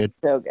is good.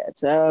 So good,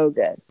 so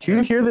good. Do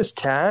you hear this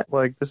cat?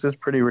 Like, this is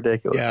pretty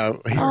ridiculous. Yeah,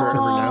 I hear her every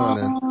now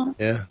and then.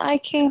 Yeah,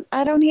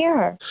 I don't hear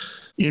her.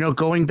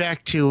 Going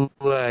back to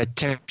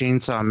Texas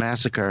Chainsaw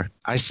Massacre,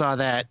 I saw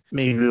that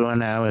maybe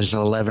when I was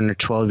 11 or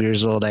 12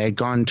 years old. I had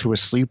gone to a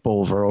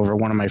sleepover over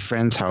one of my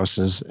friend's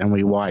houses, and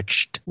we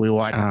watched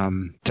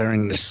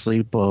during the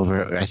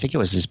sleepover. I think it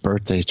was his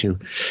birthday too.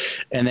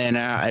 And then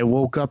I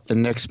woke up the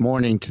next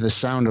morning to the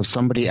sound of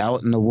somebody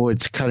out in the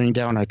woods cutting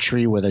down a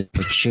tree with a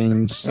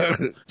chains.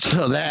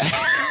 So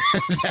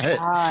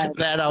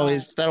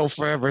that'll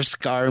forever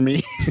scar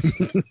me.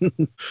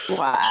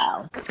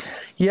 Wow.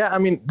 Yeah, I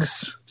mean,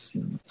 this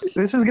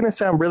is going to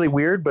sound really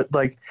weird, but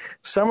like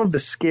some of the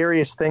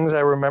scariest things I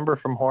remember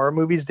from horror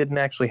movies didn't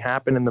actually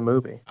happen in the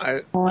movie.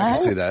 I can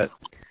see that.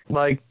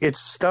 Like, it's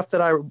stuff that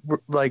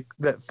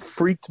that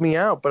freaked me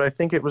out, but I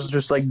think it was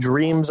just like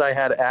dreams I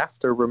had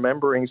after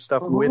remembering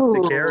stuff with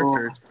the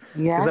characters.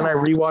 Yeah. Because then I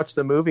rewatched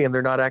the movie and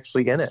they're not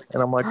actually in it,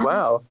 and I'm like,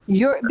 wow,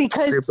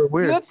 because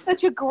super you have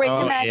such a great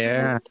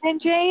imagination,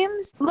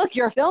 James. Look,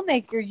 you're a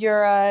filmmaker.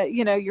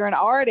 You're an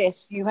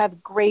artist. You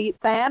have great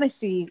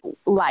fantasy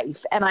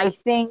life, and I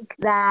think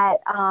that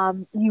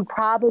you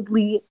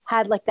probably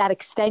had like that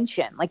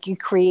extension, like you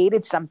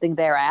created something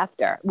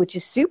thereafter, which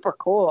is super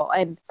cool,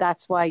 and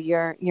that's why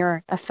you're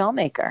a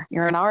filmmaker.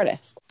 You're an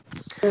artist.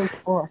 Really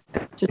cool.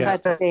 Just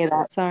had to say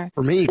that. Sorry.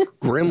 For me,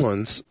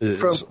 Gremlins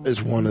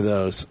is one of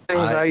those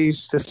things I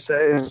used to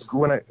say is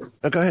when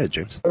go ahead,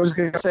 James. I was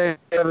going to say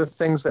other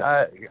things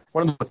that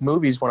one of the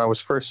movies when I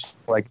was first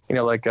for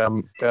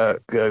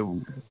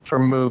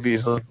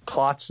movies, like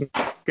plots,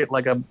 get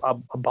like a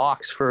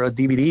box for a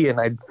DVD, and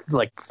I'd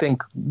like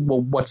think, well,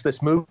 what's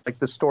this movie? Like,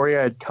 the story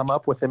I had come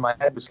up with in my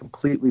head was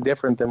completely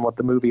different than what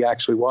the movie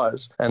actually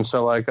was, and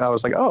so like I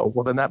was like, oh,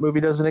 well, then that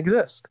movie doesn't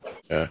exist.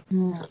 Yeah.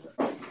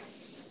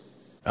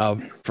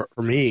 For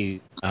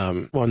me,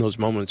 one of those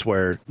moments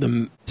where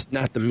it's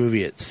not the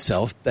movie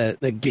itself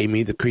that gave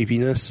me the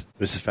creepiness. It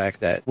was the fact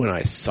that when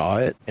I saw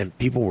it and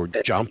people were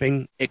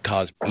jumping, it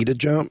caused me to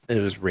jump. And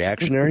it was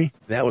reactionary.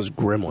 That was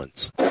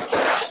Gremlins.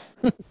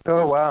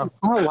 Oh, wow.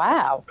 Oh,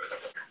 wow.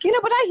 You know,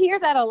 but I hear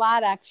that a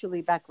lot, actually,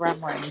 about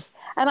Gremlins.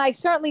 And I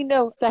certainly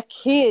know that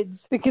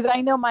kids, because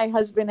I know my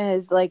husband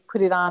has, like,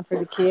 put it on for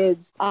the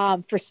kids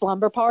for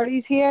slumber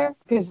parties here,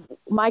 because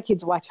my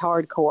kids watch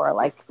hardcore.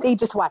 Like, they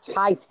just watched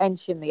High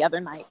Tension the other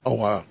night. Oh,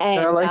 wow.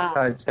 And, I like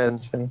High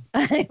Tension.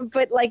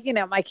 But, like, you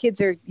know, my kids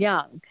are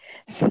young.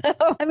 So,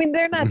 I mean,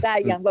 they're not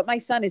that young, but my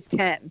son is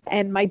 10.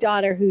 And my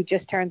daughter, who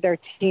just turned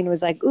 13,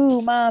 was like,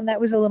 ooh, Mom,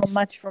 that was a little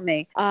much for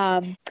me.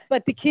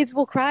 But the kids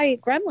will cry at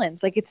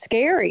Gremlins. Like, it's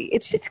scary.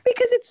 It's just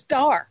because it's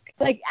dark.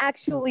 Like,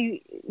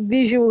 actually,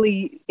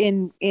 visually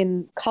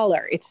in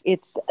color, it's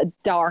a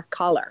dark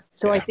color.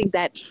 So yeah. I think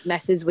that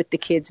messes with the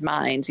kids'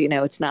 minds. You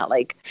know, it's not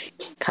like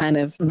kind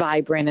of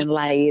vibrant and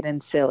light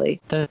and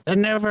silly. That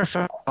never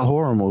felt a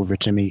horror movie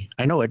to me.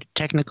 I know it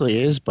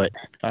technically is, but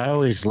I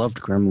always loved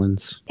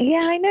Gremlins.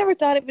 Yeah, I never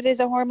thought of it as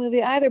a horror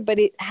movie either, but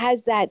it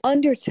has that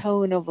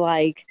undertone of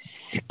like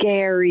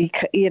scary,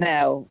 you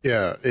know.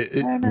 Yeah,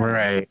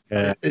 right.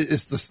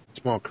 It's the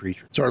small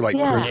creature, sort of like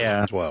creatures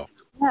as well.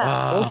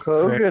 Yeah. Hulk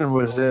Hogan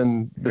was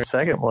in the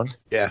second one.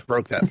 Yeah,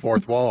 broke that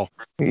fourth wall.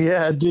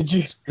 Yeah, did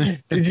you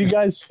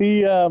guys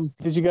see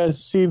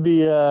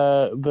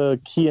the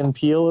Key and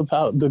Peele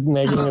about the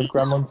making of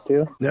Gremlins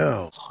 2?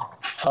 No.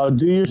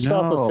 Do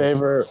yourself a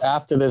favor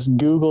after this.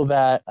 Google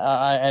that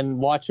and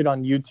watch it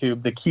on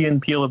YouTube. The Key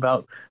and Peele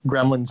about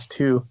Gremlins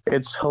 2.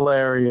 It's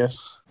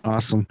hilarious.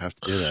 Awesome. Have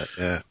to do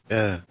that.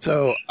 Yeah.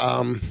 So,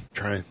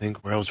 trying to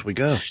think where else we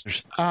go.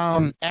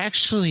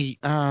 Actually,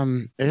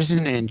 there's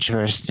an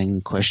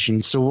interesting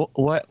question. So,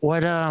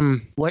 what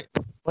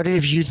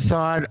have you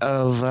thought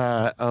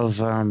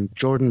of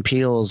Jordan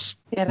Peele's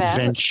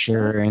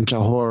venture into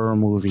horror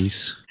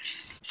movies?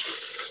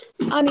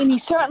 I mean,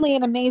 he's certainly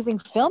an amazing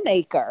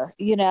filmmaker,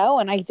 you know,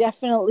 and I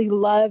definitely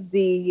love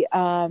the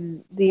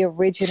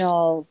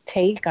original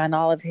take on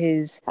all of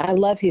his. I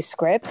love his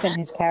scripts, and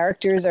his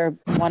characters are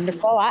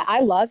wonderful.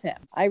 I love him.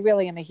 I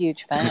really am a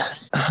huge fan.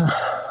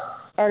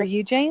 Are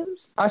you,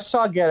 James? I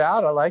saw Get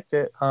Out. I liked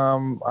it.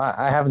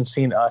 I haven't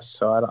seen Us,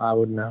 so I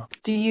wouldn't know.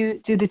 Do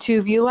the two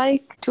of you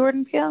like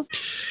Jordan Peele?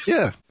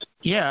 Yeah.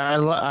 Yeah,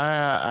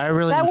 I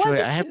really enjoy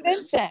it. I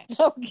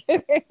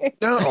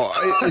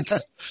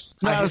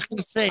was going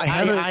to say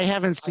I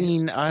haven't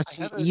seen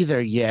Us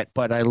either yet,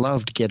 but I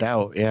loved Get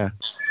Out. Yeah.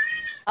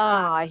 Oh,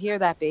 I hear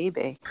that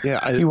baby.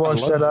 Yeah, he won't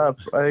shut up.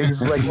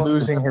 He's like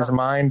losing his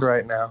mind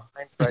right now.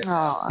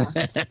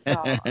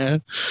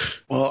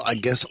 Well, I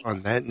guess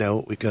on that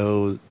note, we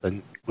go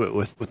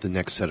with the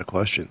next set of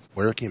questions.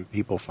 Where can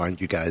people find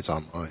you guys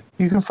online?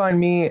 You can find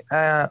me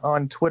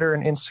on Twitter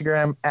and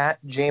Instagram at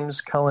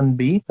James Cullen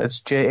B. That's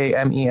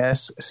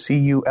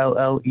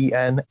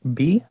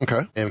JamesCullenB.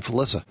 Okay. And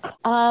Felissa?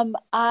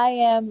 I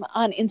am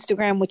on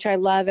Instagram, which I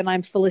love, and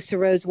I'm Felissa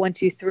Rose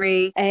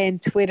 123,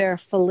 and Twitter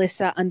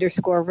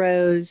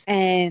Felissa_Rose.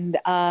 And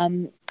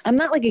I'm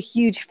not like a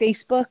huge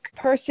Facebook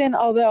person,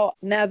 although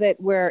now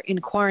that we're in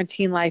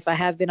quarantine life, I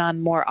have been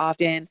on more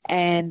often.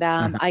 And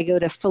I go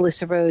to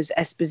Felissa Rose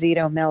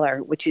Esposito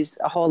Miller, which is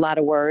a whole lot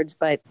of words,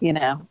 but, you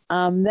know,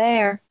 I'm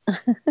there.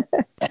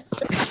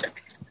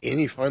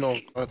 Any final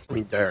thoughts for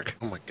me, Derek?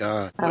 Oh, my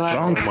God. What's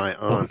wrong with my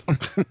aunt?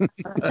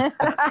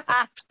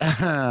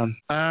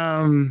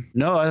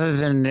 No, other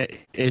than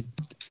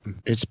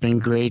it's been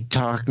great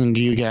talking to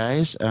you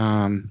guys.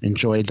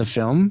 Enjoyed the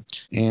film,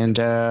 and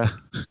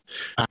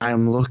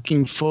I'm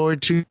looking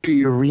forward to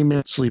your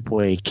remake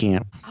Sleepaway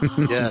Camp.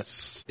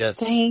 Yes.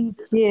 Thank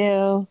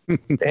you.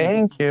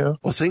 Thank you.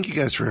 Well, thank you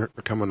guys for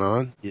coming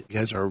on. You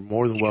guys are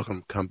more than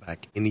welcome to come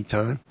back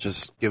anytime.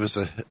 Just give us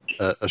a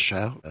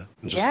shout.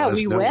 Just let us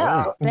we know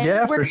will.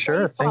 Yeah, for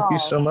sure. Thank you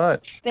so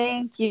much.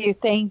 Thank you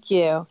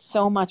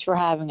so much for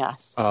having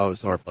us. Oh,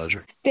 it's our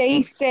pleasure.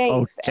 Stay safe.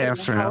 Oh,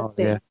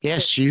 definitely. Yeah.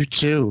 Yes, you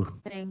too.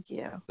 Thank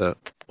you.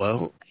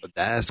 Well,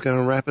 that's going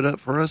to wrap it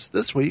up for us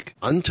this week.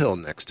 Until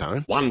next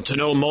time. Want to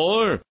know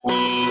more?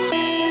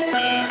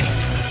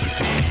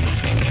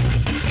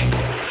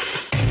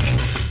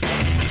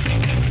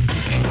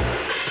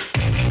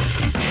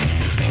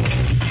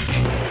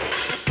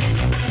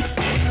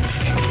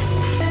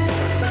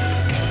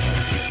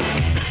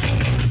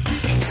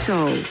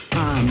 So,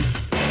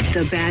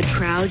 the bad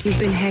crowd you've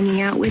been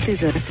hanging out with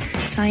is a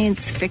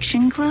science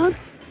fiction club?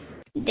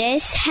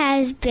 This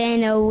has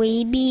been a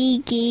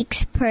Weeby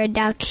Geeks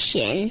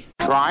production.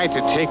 Try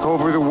to take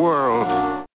over the world.